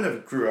I never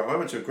grew up. I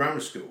went to a grammar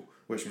school,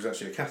 which was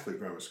actually a Catholic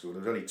grammar school. There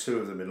was only 2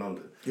 of them in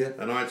London. Yeah.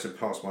 And I had to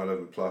pass my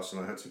 11 plus,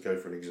 and I had to go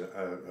for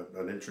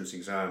an entrance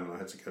exam, and I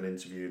had to go an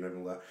interview and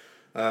all that.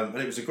 And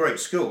it was a great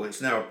school.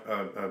 It's now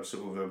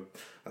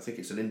I think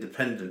it's an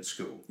independent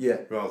school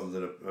rather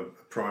than a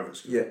private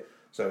school. Yeah.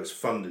 So it's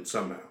funded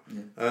somehow.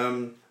 Yeah.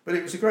 But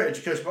it was a great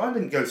education. But I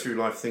didn't go through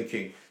life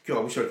thinking, God,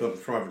 I wish I'd gone to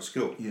private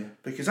school. Yeah.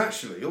 Because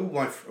actually,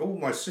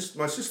 my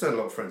sister had a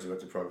lot of friends who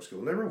went to private school,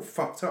 and they were all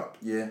fucked up.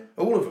 Yeah.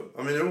 All of them.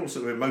 I mean, they're all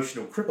sort of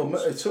emotional cripples.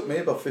 Well, it took me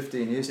about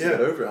 15 years to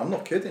get over it. I'm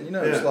not kidding.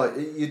 It's like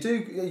you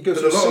go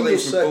but to a lot of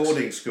these were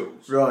boarding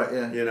schools. Right.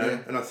 Yeah.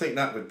 And I think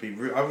that would be.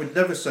 I would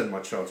never send my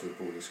child to a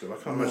boarding school. I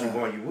can't imagine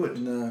why you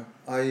would. No.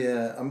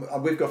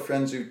 We've got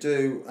friends who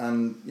do,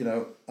 and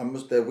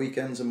their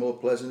weekends are more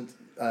pleasant.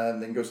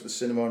 And then go to the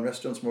cinema and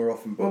restaurants more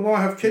often. But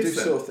why have kids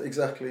then?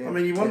 Exactly. I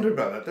mean, you wonder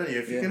about that, don't you?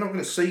 If you're not going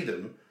to see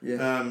them,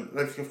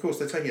 of course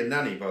they're taking a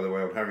nanny, by the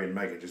way, on Harry and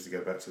Meghan, just to go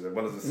back to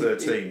one of the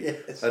 13,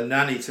 a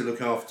nanny to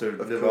look after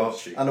little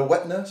Archie. And a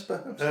wet nurse,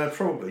 perhaps?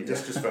 Probably,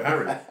 just for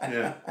Harry,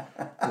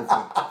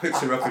 Picks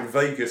her up in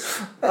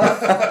Vegas.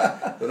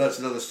 But that's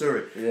another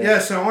story. Yeah,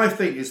 so I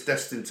think it's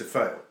destined to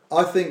fail.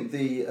 I think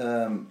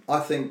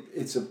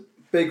it's a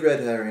big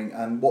red herring,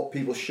 and what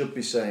people should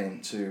be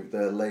saying to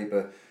their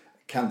Labour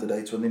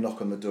candidates when they knock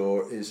on the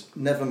door is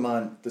never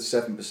mind the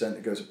 7%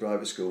 that go to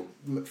private school,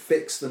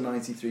 fix the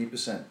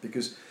 93%,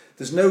 because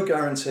there's no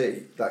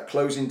guarantee that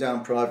closing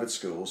down private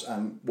schools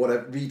and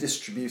whatever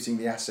redistributing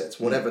the assets,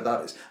 whatever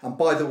that is, and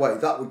by the way,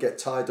 that would get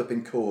tied up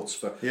in courts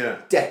for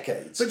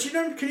decades.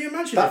 But can you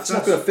imagine that's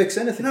not going to fix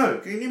anything? No,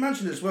 can you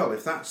imagine as well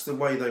if that's the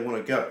way they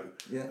want to go?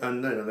 Yeah.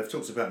 And they've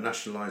talked about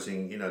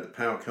nationalising, the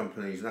power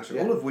companies,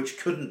 all of which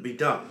couldn't be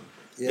done.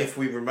 Yeah. If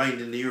we remained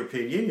in the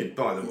European Union,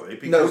 by the way.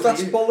 No,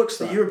 that's bollocks.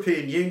 The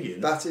European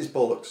Union... That is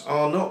bollocks.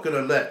 ...are not going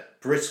to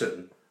let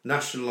Britain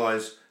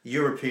nationalise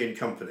European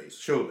companies,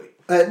 surely.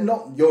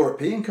 Not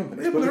European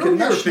companies, but we can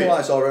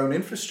nationalise our own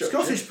infrastructure.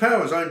 Scottish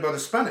Power is owned by the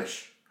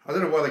Spanish. I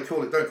don't know why don't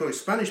call it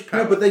Spanish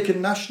Power. No, but they can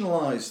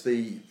nationalise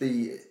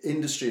the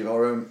industry of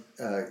our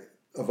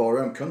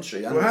own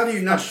country. And, how do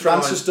you nationalise...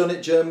 France has done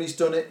it, Germany's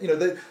done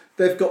it.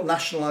 They've got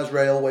nationalised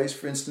railways,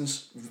 for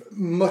instance,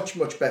 much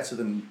better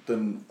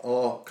than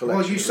our collection.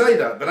 Well, you say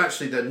that, but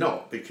actually they're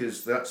not,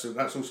 because that's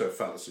also a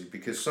fallacy.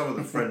 Because some of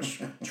the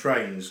French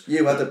trains.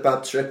 You had a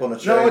bad trip on a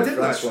train. No, I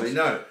didn't actually.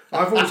 No,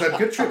 I've always had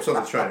good trips on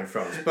the train in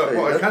France. But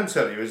what I can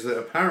tell you is that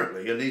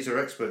apparently, and these are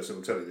experts that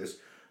will tell you this.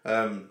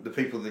 The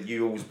people that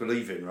you always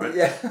believe in, right?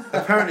 Yeah.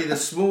 Apparently, the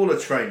smaller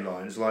train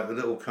lines, like the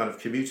little kind of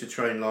commuter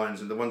train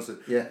lines, and the ones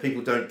that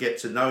people don't get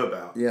to know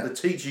about, the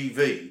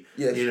TGV,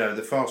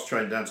 the fast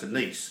train down to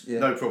Nice,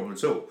 no problem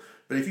at all.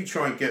 But if you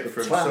try and get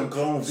from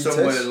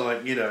somewhere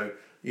like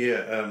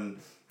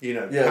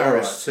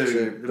Paris to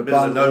the middle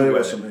of nowhere,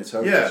 or something, it's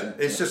hopeless,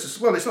 it's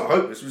just it's not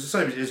hopeless. It's the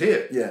same as it is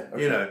here. Yeah,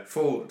 okay.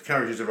 4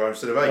 carriages arrive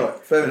instead of 8,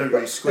 and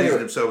everybody's squeezing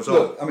themselves on.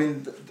 Look, I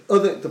mean,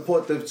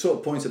 the sort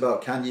of point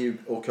about can you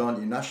or can't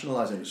you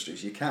nationalise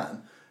industries? You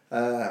can,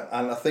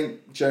 and I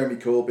think Jeremy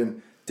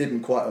Corbyn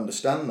didn't quite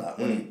understand that.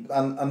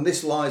 And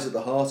this lies at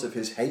the heart of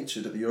his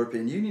hatred of the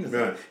European Union.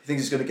 He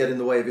thinks it's going to get in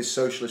the way of his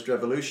socialist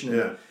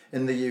revolution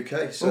in the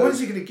UK. So, well, when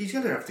is he going to? He's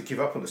going to have to give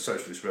up on the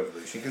socialist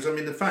revolution, because I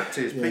mean the fact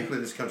is people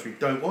in this country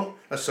don't want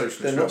a socialist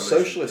revolution. They're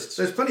not socialists.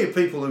 There's plenty of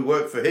people who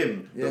work for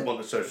him that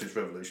want a socialist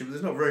revolution, but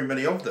there's not very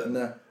many of them.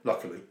 No,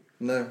 luckily.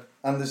 No,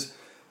 and there's.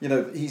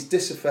 He's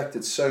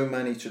disaffected so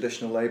many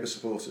traditional Labour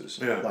supporters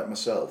like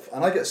myself,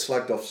 and I get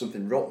slagged off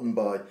something rotten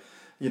by.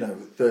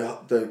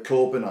 The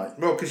Corbynite.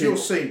 Well, because you're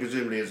seen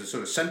presumably as a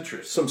sort of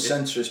centrist. Some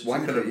centrist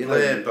wanker, kind of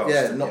Blair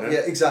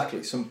bastard,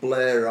 exactly. Some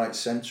Blairite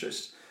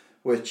centrist,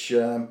 which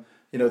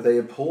they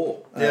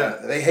abhor.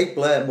 They hate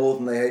Blair more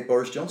than they hate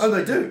Boris Johnson. Oh,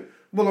 they do.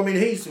 Well, I mean,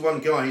 he's the one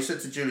guy. He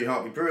said to Julie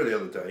Hartley-Brewer the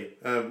other day,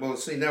 well,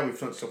 see, now we've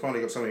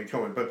finally got something in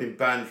common, but been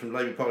banned from the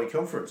Labour Party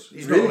conference.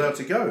 He's not allowed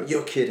to go.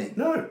 You're kidding.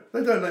 No,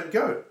 they don't let him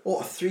go.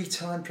 What, a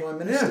 3-time Prime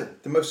Minister? Yeah.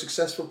 The most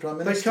successful Prime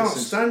Minister? They can't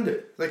stand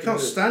it. They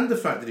can't stand the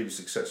fact that he was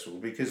successful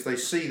because they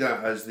see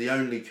that as the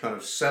only kind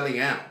of selling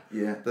out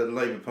that the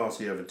Labour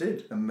Party ever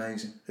did.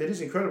 Amazing. It is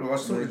incredible. I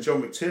was talking to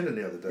John McTiernan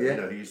the other day, you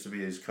know, he used to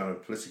be his kind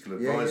of political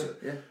advisor,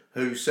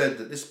 who said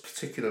that this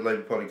particular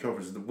Labour Party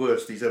conference is the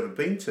worst he's ever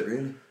been to.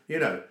 Really? You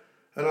know.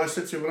 And I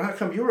said to him, well, how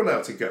come you're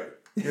allowed to go?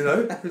 You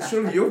know,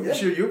 surely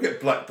you'll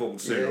get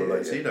blackballed sooner or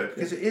later, you know,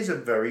 because it is a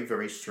very,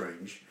 very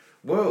strange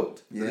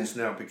world that it's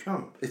now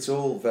become. It's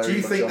all very Do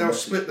you think they'll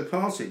messy. split the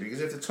party? Because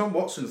if the Tom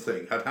Watson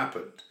thing had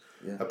happened,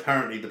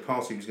 apparently the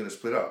party was going to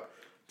split up.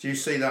 Do you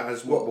see that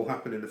as what will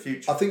happen in the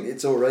future? I think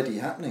it's already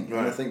happening. Right.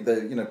 And I think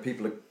that, you know,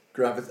 people are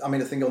I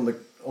mean, I think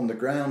on the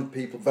ground,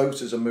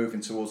 voters are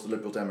moving towards the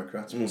Liberal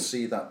Democrats. We'll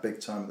see that big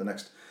time at the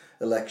next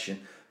election.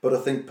 But I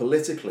think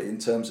politically, in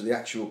terms of the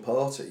actual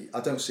party,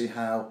 I don't see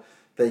how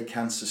they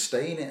can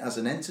sustain it as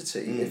an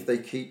entity if they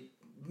keep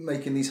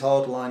making these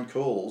hardline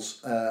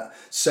calls,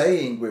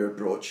 saying we're a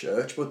broad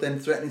church, but then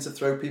threatening to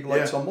throw people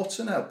like Tom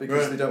Watson out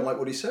because they don't like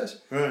what he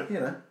says. Right.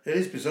 You know, it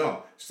is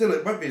bizarre. Still,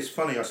 it won't be as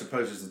funny, I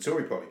suppose, as the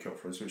Tory Party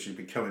conference, which should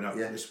be coming up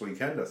this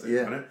weekend, I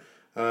think, won't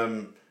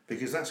it?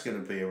 Because that's going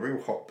to be a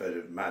real hotbed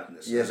of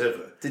madness as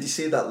ever. Did you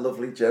see that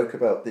lovely joke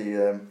about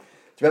the?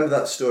 Do you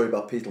remember that story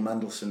about Peter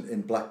Mandelson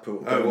in Blackpool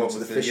going into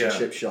the fish and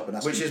chip shop and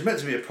asking... Which is meant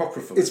to be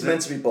apocryphal, It's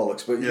meant to be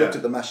bollocks, but he looked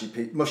at the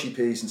mushy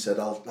peas and said,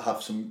 I'll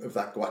have some of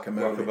that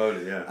guacamole.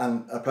 Guacamole, yeah.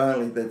 And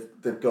apparently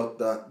they've got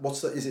that...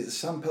 What's that? Is it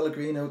San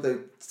Pellegrino?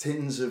 The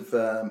tins of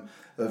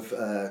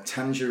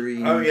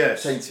tangerine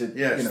tainted...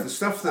 Yes, you know, the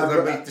stuff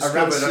that we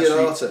discovered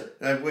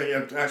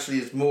actually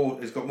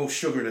has got more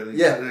sugar in it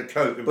than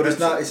Coke. And but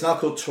it's now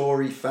called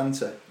Tory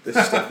Fanta, this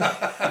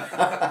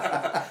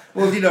stuff.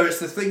 Well, you know, it's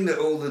the thing that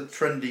all the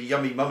trendy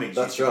yummy mummies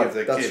used to give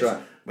their kids.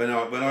 Right. When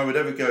I would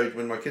ever go,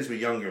 when my kids were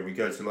younger, we'd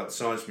go to like the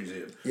Science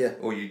Museum,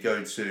 or you'd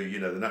go to, you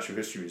know, the Natural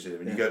History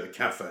Museum, and you go to the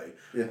cafe,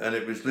 and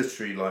it was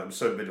literally like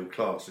so middle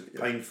class, it's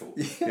painful,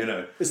 you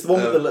know. It's the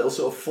one with the little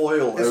sort of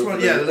foil the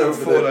little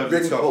foil over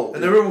the top,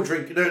 and they're all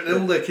drinking,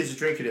 all their kids are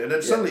drinking it, and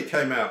then suddenly it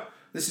came out,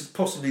 this is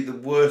possibly the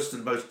worst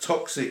and most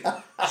toxic,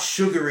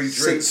 sugary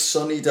drink.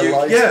 Sunny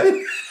Delight.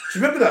 Do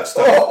you remember that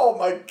stuff? Oh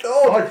my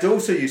God! My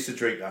daughter used to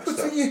drink that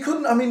stuff. But you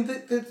couldn't. I mean,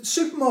 the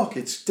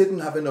supermarkets didn't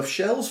have enough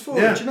shelves for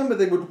it. Do you remember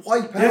they would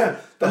wipe out?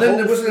 And then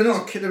there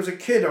was a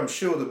kid. I'm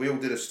sure that we all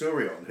did a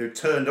story on who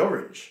turned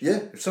orange.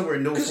 Yeah, somewhere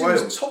in North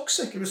Wales. It was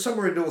toxic. It was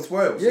somewhere in North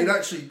Wales. Yeah. He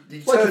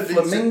like a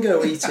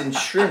flamingo eating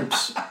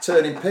shrimps,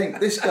 turning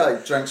pink. This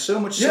guy drank so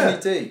much Sunny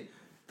D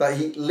that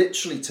he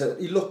literally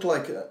he looked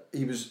like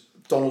he was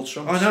Donald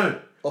Trump's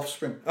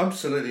offspring.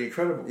 Absolutely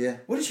incredible. Yeah.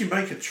 What did you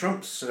make of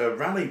Trump's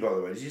rally, by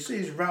the way? Did you see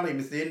his rally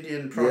with the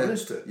Indian Prime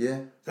Minister?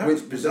 Yeah. That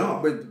was bizarre.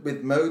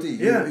 With Modi,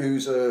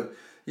 who's a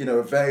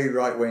very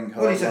right wing.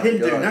 Well, he's a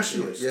Hindu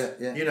nationalist.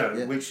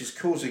 Yeah. Which is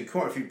causing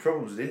quite a few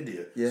problems in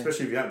India,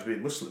 especially if you happen to be a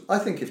Muslim. I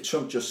think if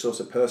Trump just sort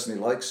of personally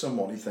likes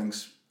someone, he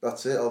thinks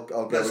that's it. I'll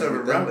go. Let's have a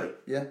rally.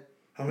 Yeah.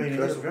 I mean,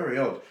 it's very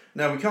odd.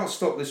 Now, we can't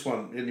stop this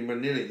one anywhere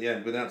nearly at the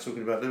end without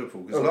talking about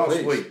Liverpool, because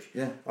last week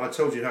I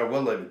told you how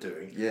well they were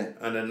doing,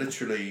 and then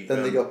literally...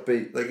 Then they got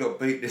beat. They got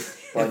beat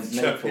by in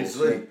the Champions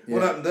League. Yeah.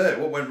 What happened there?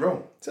 What went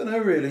wrong? I don't know,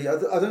 really. I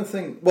don't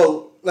think...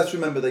 Well, let's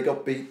remember they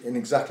got beat in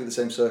exactly the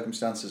same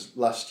circumstances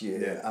last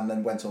year and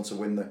then went on to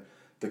win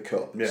the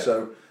Cup. Yeah.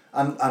 So...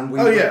 And we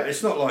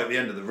it's not like the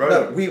end of the road.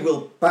 No, we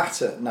will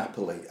batter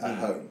Napoli at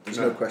home. There's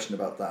no question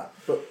about that.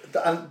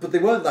 But they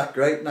weren't that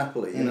great,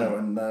 Napoli, you know,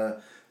 and...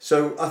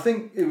 So I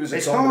think it was.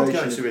 It's hard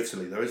going to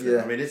Italy, though, isn't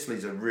it? I mean,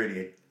 Italy's a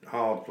really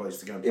hard place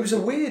to go. It was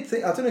a weird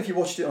thing. I don't know if you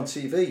watched it on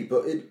TV,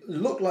 but it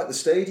looked like the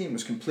stadium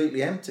was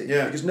completely empty.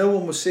 Yeah. Because no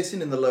one was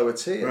sitting in the lower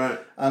tier. Right.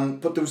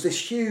 But there was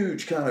this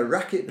huge kind of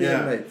racket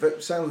being made.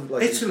 It sounded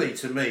like Italy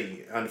to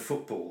me and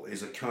football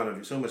is a kind of.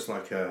 It's almost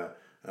like a.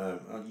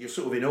 You're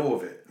sort of in awe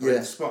of it. I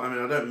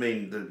mean, I don't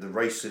mean the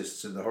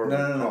racists and the horrible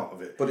part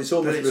of it. But it's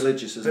almost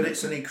religious, isn't it? But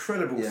it's an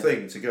incredible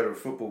thing to go to a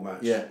football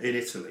match in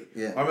Italy.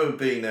 Yeah. I remember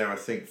being there, I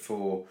think,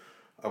 for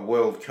a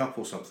World Cup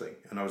or something,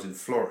 and I was in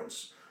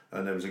Florence,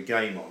 and there was a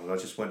game on, and I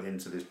just went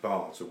into this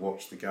bar to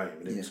watch the game,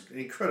 and it was an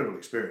incredible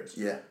experience.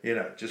 Yeah. You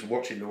know, just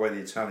watching the way the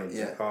Italians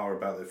are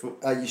about their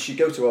football. You should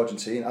go to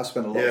Argentina. I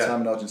spent a lot of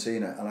time in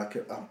Argentina, and I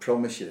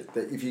promise you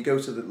that if you go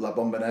to the La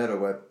Bombonera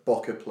where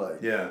Boca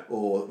play,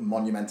 or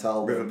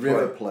Monumental where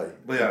River play.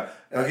 Well,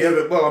 have you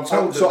ever? Well, I'm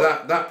told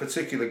that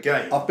particular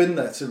game. I've been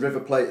there to River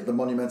Plate at the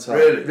Monumental,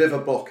 River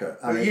Boca.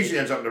 And it usually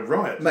ends up in a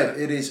riot. Mate,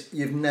 it is.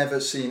 You've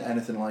never seen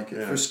anything like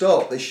it. For a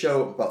start, they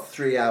show up about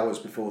 3 hours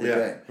before the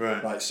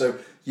game. Right. So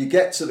you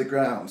get to the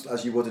ground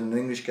as you would in an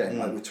English game,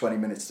 like with 20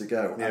 minutes to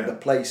go, and the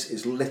place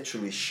is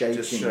literally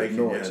shaking with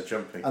noise.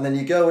 Jumping. And then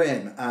you go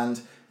in,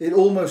 and it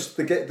almost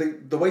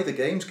the way the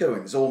game's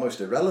going is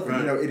almost irrelevant.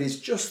 You know, it is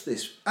just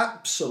this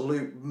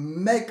absolute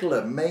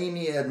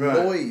megalomania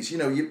noise. You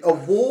know, a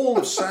wall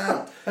of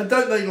sound. And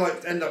don't they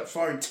like end up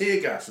firing tear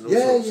gas and all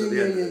sorts at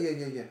the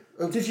end?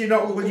 Yeah. Did you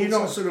not? Were you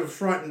not sort of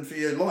frightened for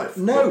your life?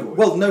 No,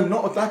 well, no,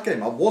 not at that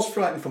game. I was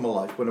frightened for my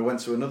life when I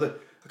went to another.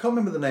 I can't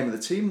remember the name of the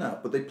team now,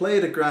 but they play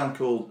at a ground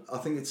called, I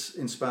think it's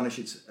in Spanish,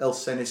 it's El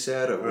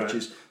Cenicero, which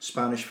is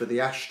Spanish for the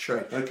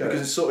ashtray,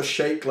 because it's sort of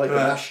shaped like an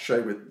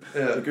ashtray with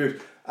a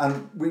groove.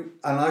 And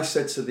I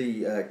said to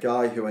the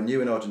guy who I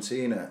knew in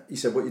Argentina, he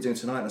said, "What are you doing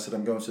tonight?" And I said,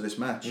 "I'm going to this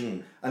match."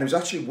 And it was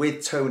actually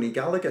with Tony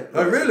Gallagher.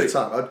 Oh, really? At the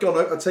time.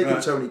 I'd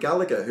taken Tony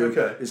Gallagher, who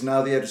is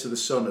now the editor of The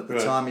Sun. At the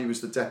time, he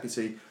was the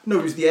deputy. No,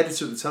 he was the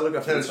editor of The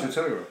Telegraph.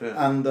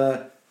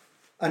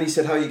 And he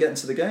said, "How are you getting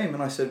to the game?"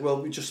 And I said, "Well,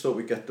 we just thought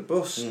we'd get the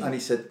bus." And he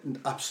said,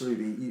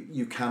 "Absolutely,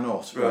 you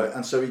cannot." Right?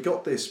 And so he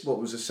got this, what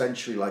was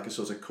essentially like a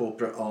sort of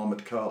corporate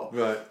armoured car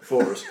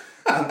for us.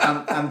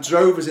 and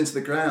drove us into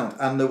the ground,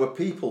 and there were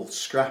people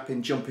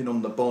scrapping, jumping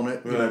on the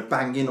bonnet, you know,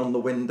 banging on the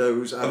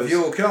windows of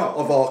your car,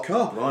 of our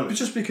car, but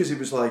just because it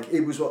was one of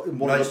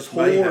the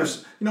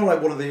poorest, you know,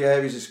 like one of the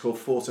areas is called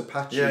Fort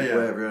Apache,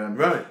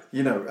 where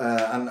you know,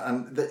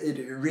 and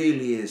it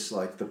really is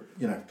like the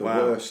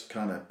worst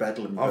kind of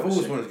bedlam. I've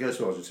always wanted to go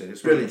to Argentina.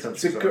 It's brilliant. It's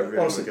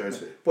honestly, go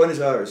to. Buenos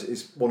Aires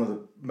is one of the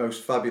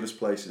most fabulous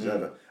places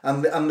ever,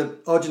 and the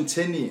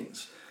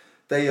Argentinians.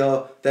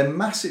 They're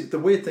massive. The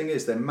weird thing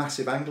is they're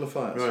massive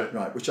Anglophiles,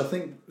 right? Which I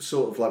think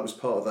sort of like was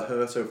part of the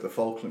hurt over the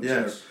Falklands. Yes.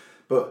 You know?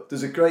 But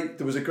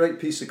there was a great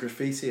piece of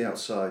graffiti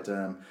outside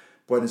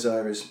Buenos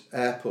Aires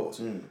airport,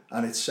 and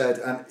it said,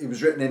 and it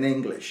was written in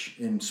English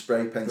in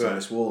spray paint on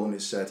this wall, and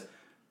it said,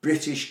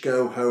 "British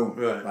go home,"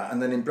 right?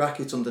 And then in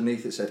brackets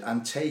underneath it said,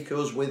 "And take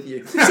us with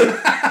you."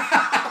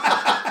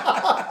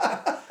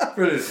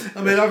 Brilliant.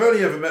 I mean, I've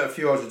only ever met a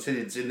few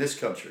Argentinians in this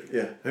country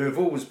who have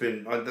always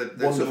been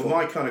they're sort of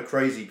my kind of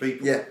crazy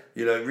people. Yeah.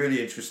 You know,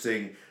 really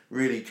interesting,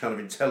 really kind of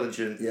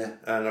intelligent. Yeah.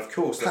 And of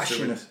course, that's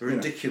passionate, a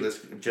ridiculous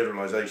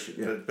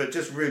generalisation, but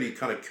just really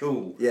kind of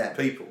cool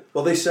people.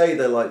 Well, they say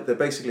they're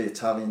basically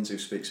Italians who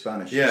speak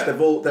Spanish. Yeah.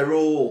 They're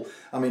all.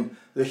 I mean,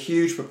 the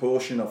huge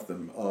proportion of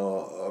them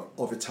are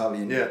of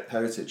Italian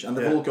heritage, and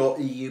they've all got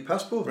EU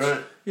passports.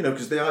 Right. You know,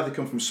 because they either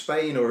come from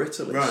Spain or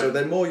Italy, so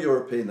they're more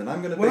European than I'm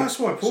going to be. Well, that's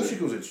why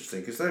Portugal's interesting,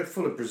 because they're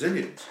full of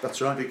Brazilians.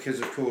 That's right. Because,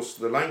 of course,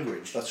 the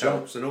language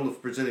helps, and all the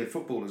Brazilian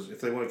footballers, if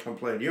they want to come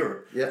play in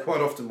Europe, quite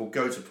often will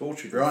go to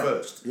Portugal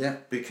first. Yeah.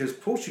 Because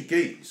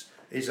Portuguese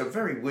is a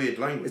very weird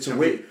language. It's a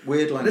weird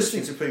language.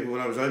 Listening to people when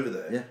I was over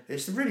there,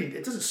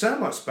 it doesn't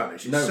sound like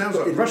Spanish. It sounds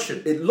like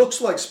Russian. It looks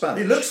like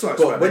Spanish. It looks like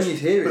Spanish. But when you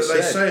hear it,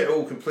 they say it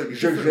all completely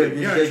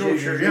differently.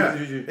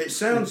 It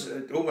sounds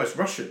almost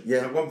Russian.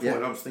 Yeah. At one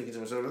point, I was thinking to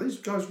myself, "Are these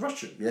guys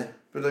Russian?" Yeah.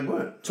 But they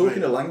weren't.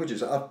 Talking of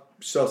languages, I've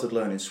started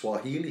learning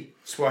Swahili.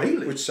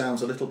 Swahili? Which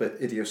sounds a little bit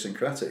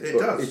idiosyncratic. It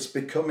does. It's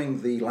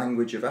becoming the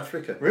language of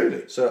Africa.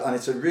 Really? And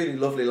it's a really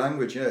lovely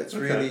language, It's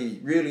really,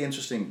 really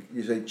interesting.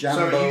 You say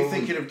Jambo. So are you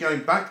thinking of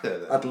going back there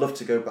then? I'd love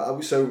to go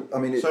back. So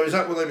is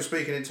that what they were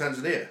speaking in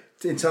Tanzania?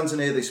 In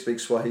Tanzania, they speak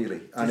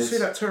Swahili. Did you see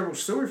that terrible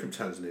story from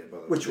Tanzania, by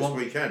the way? Which one?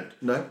 This weekend.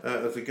 No.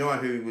 Of the guy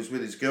who was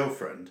with his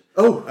girlfriend.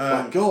 Oh,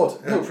 my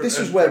God. No, this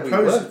is where we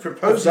were.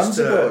 Proposed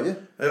Zanzibar,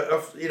 in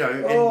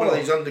one of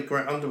these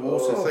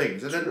underwater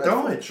things, and then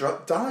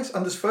dies.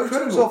 And there's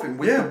photos of him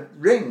with the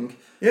ring,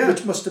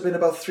 which must have been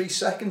about 3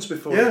 seconds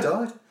before he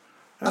died.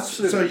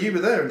 Absolutely. So you were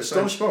there in the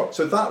same spot?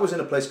 So that was in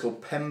a place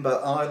called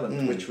Pemba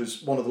Island, which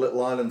was one of the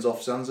little islands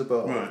off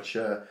Zanzibar,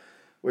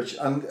 which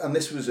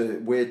this was a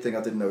weird thing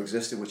I didn't know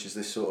existed, which is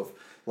this sort of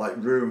like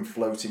room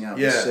floating out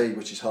in the sea,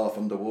 which is half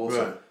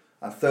underwater,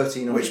 and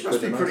 1,300. Which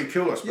must be pretty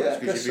cool, I suppose,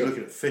 because you'd be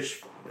looking at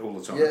fish all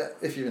the time. Yeah,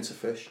 if you're into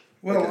fish.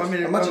 Well, I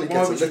mean, imagine it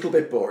gets a little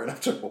bit boring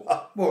after a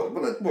while.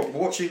 What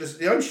watching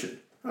the ocean?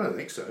 I don't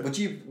think so.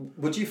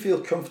 Would you feel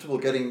comfortable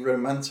getting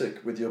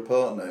romantic with your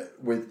partner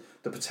with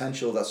the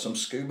potential that some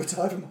scuba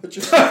diver might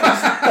just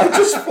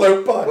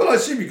float by? Well, I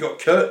assume you've got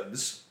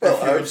curtains. Well,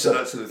 I hope so.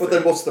 But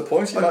then what's the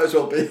point? You might as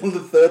well be on the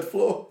 3rd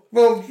floor.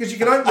 Well, because you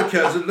can open the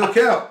curtains and look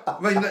out. I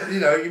mean,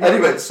 you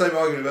might make the same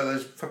argument about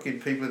those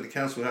fucking people in the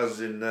council houses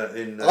in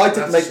I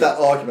didn't make that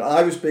argument.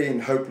 I was being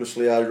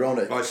hopelessly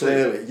ironic.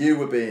 Clearly, you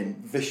were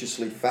being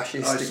viciously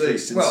fascistically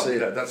sincere.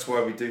 Well, that's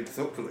why we do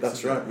Thought Police.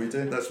 That's right, we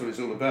do. That's what it's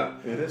all about.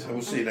 It is. And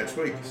we'll see you next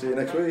week. See you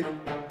next week.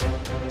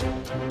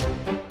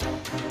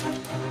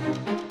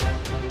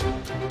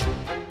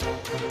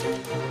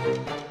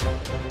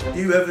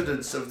 New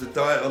evidence of the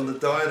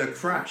Diana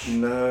crash.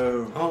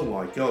 No. Oh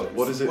my God!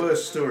 What is it?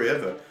 Worst story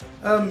ever.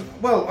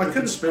 Well, I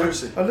couldn't.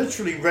 Conspiracy. I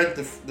literally read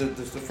the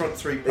front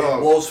 3 parts.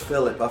 It was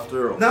Philip,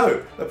 after all.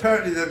 No,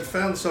 apparently they'd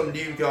found some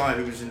new guy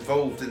who was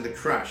involved in the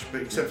crash,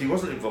 but except he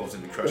wasn't involved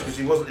in the crash because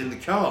he wasn't in the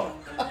car.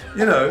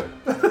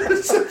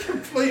 It's a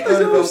complete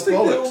bollocks.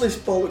 All this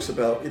bollocks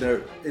about,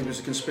 it was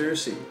a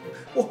conspiracy.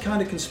 What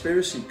kind of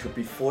conspiracy could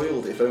be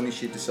foiled if only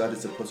she decided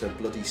to put her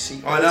bloody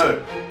seatbelt on? I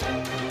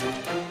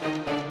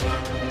know.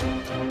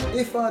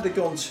 if I'd have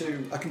gone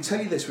to, I can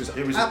tell you this was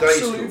It was a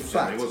absolute day school,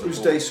 fact. wasn't It was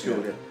day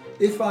school, yeah.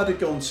 If I'd have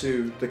gone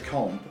to the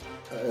comp,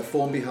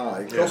 Formby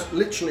High,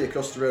 literally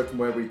across the road from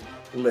where we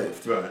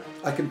lived, right.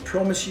 I can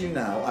promise you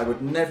now, I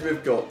would never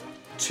have got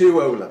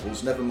 2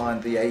 O-levels, never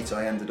mind the 8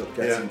 I ended up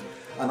getting,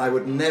 and I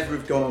would never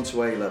have gone on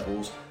to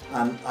A-levels,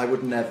 and I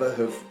would never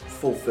have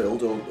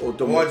fulfilled or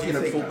done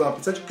full bar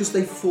potential, because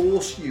they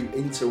force you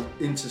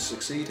into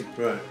succeeding.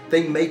 Right.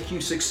 They make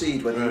you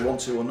succeed whether you want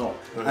to or not.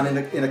 And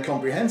in a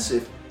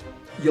comprehensive,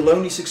 you'll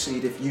only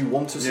succeed if you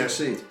want to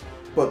succeed.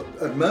 But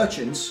at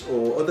merchants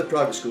or other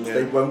private schools,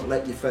 they won't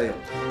let you fail.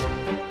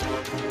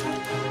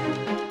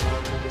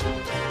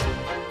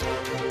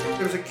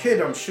 There was a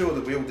kid, I'm sure,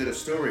 that we all did a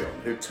story on,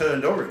 who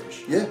turned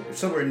orange. Yeah. It was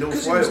somewhere in North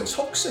Wales. Because it was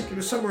toxic. It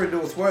was somewhere in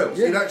North Wales.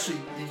 Yeah. He like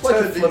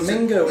turned a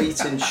flamingo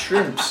eating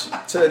shrimps,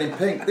 turning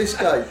pink. This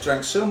guy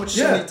drank so much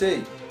Sunny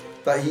D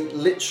that he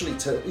literally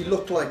he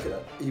looked like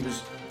he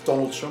was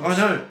Donald Trump's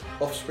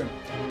offspring.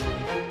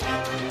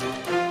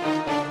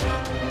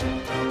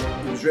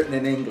 It was written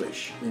in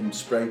English in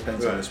spray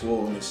paint on this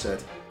wall, and it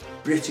said,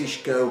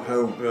 "British go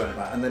home."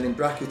 Right. And then in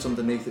brackets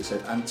underneath it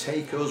said, "And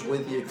take us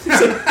with you."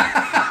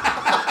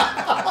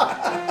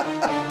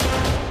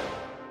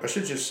 I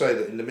should just say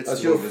that in the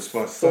midst of all this,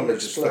 my thumb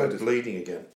just started bleeding again.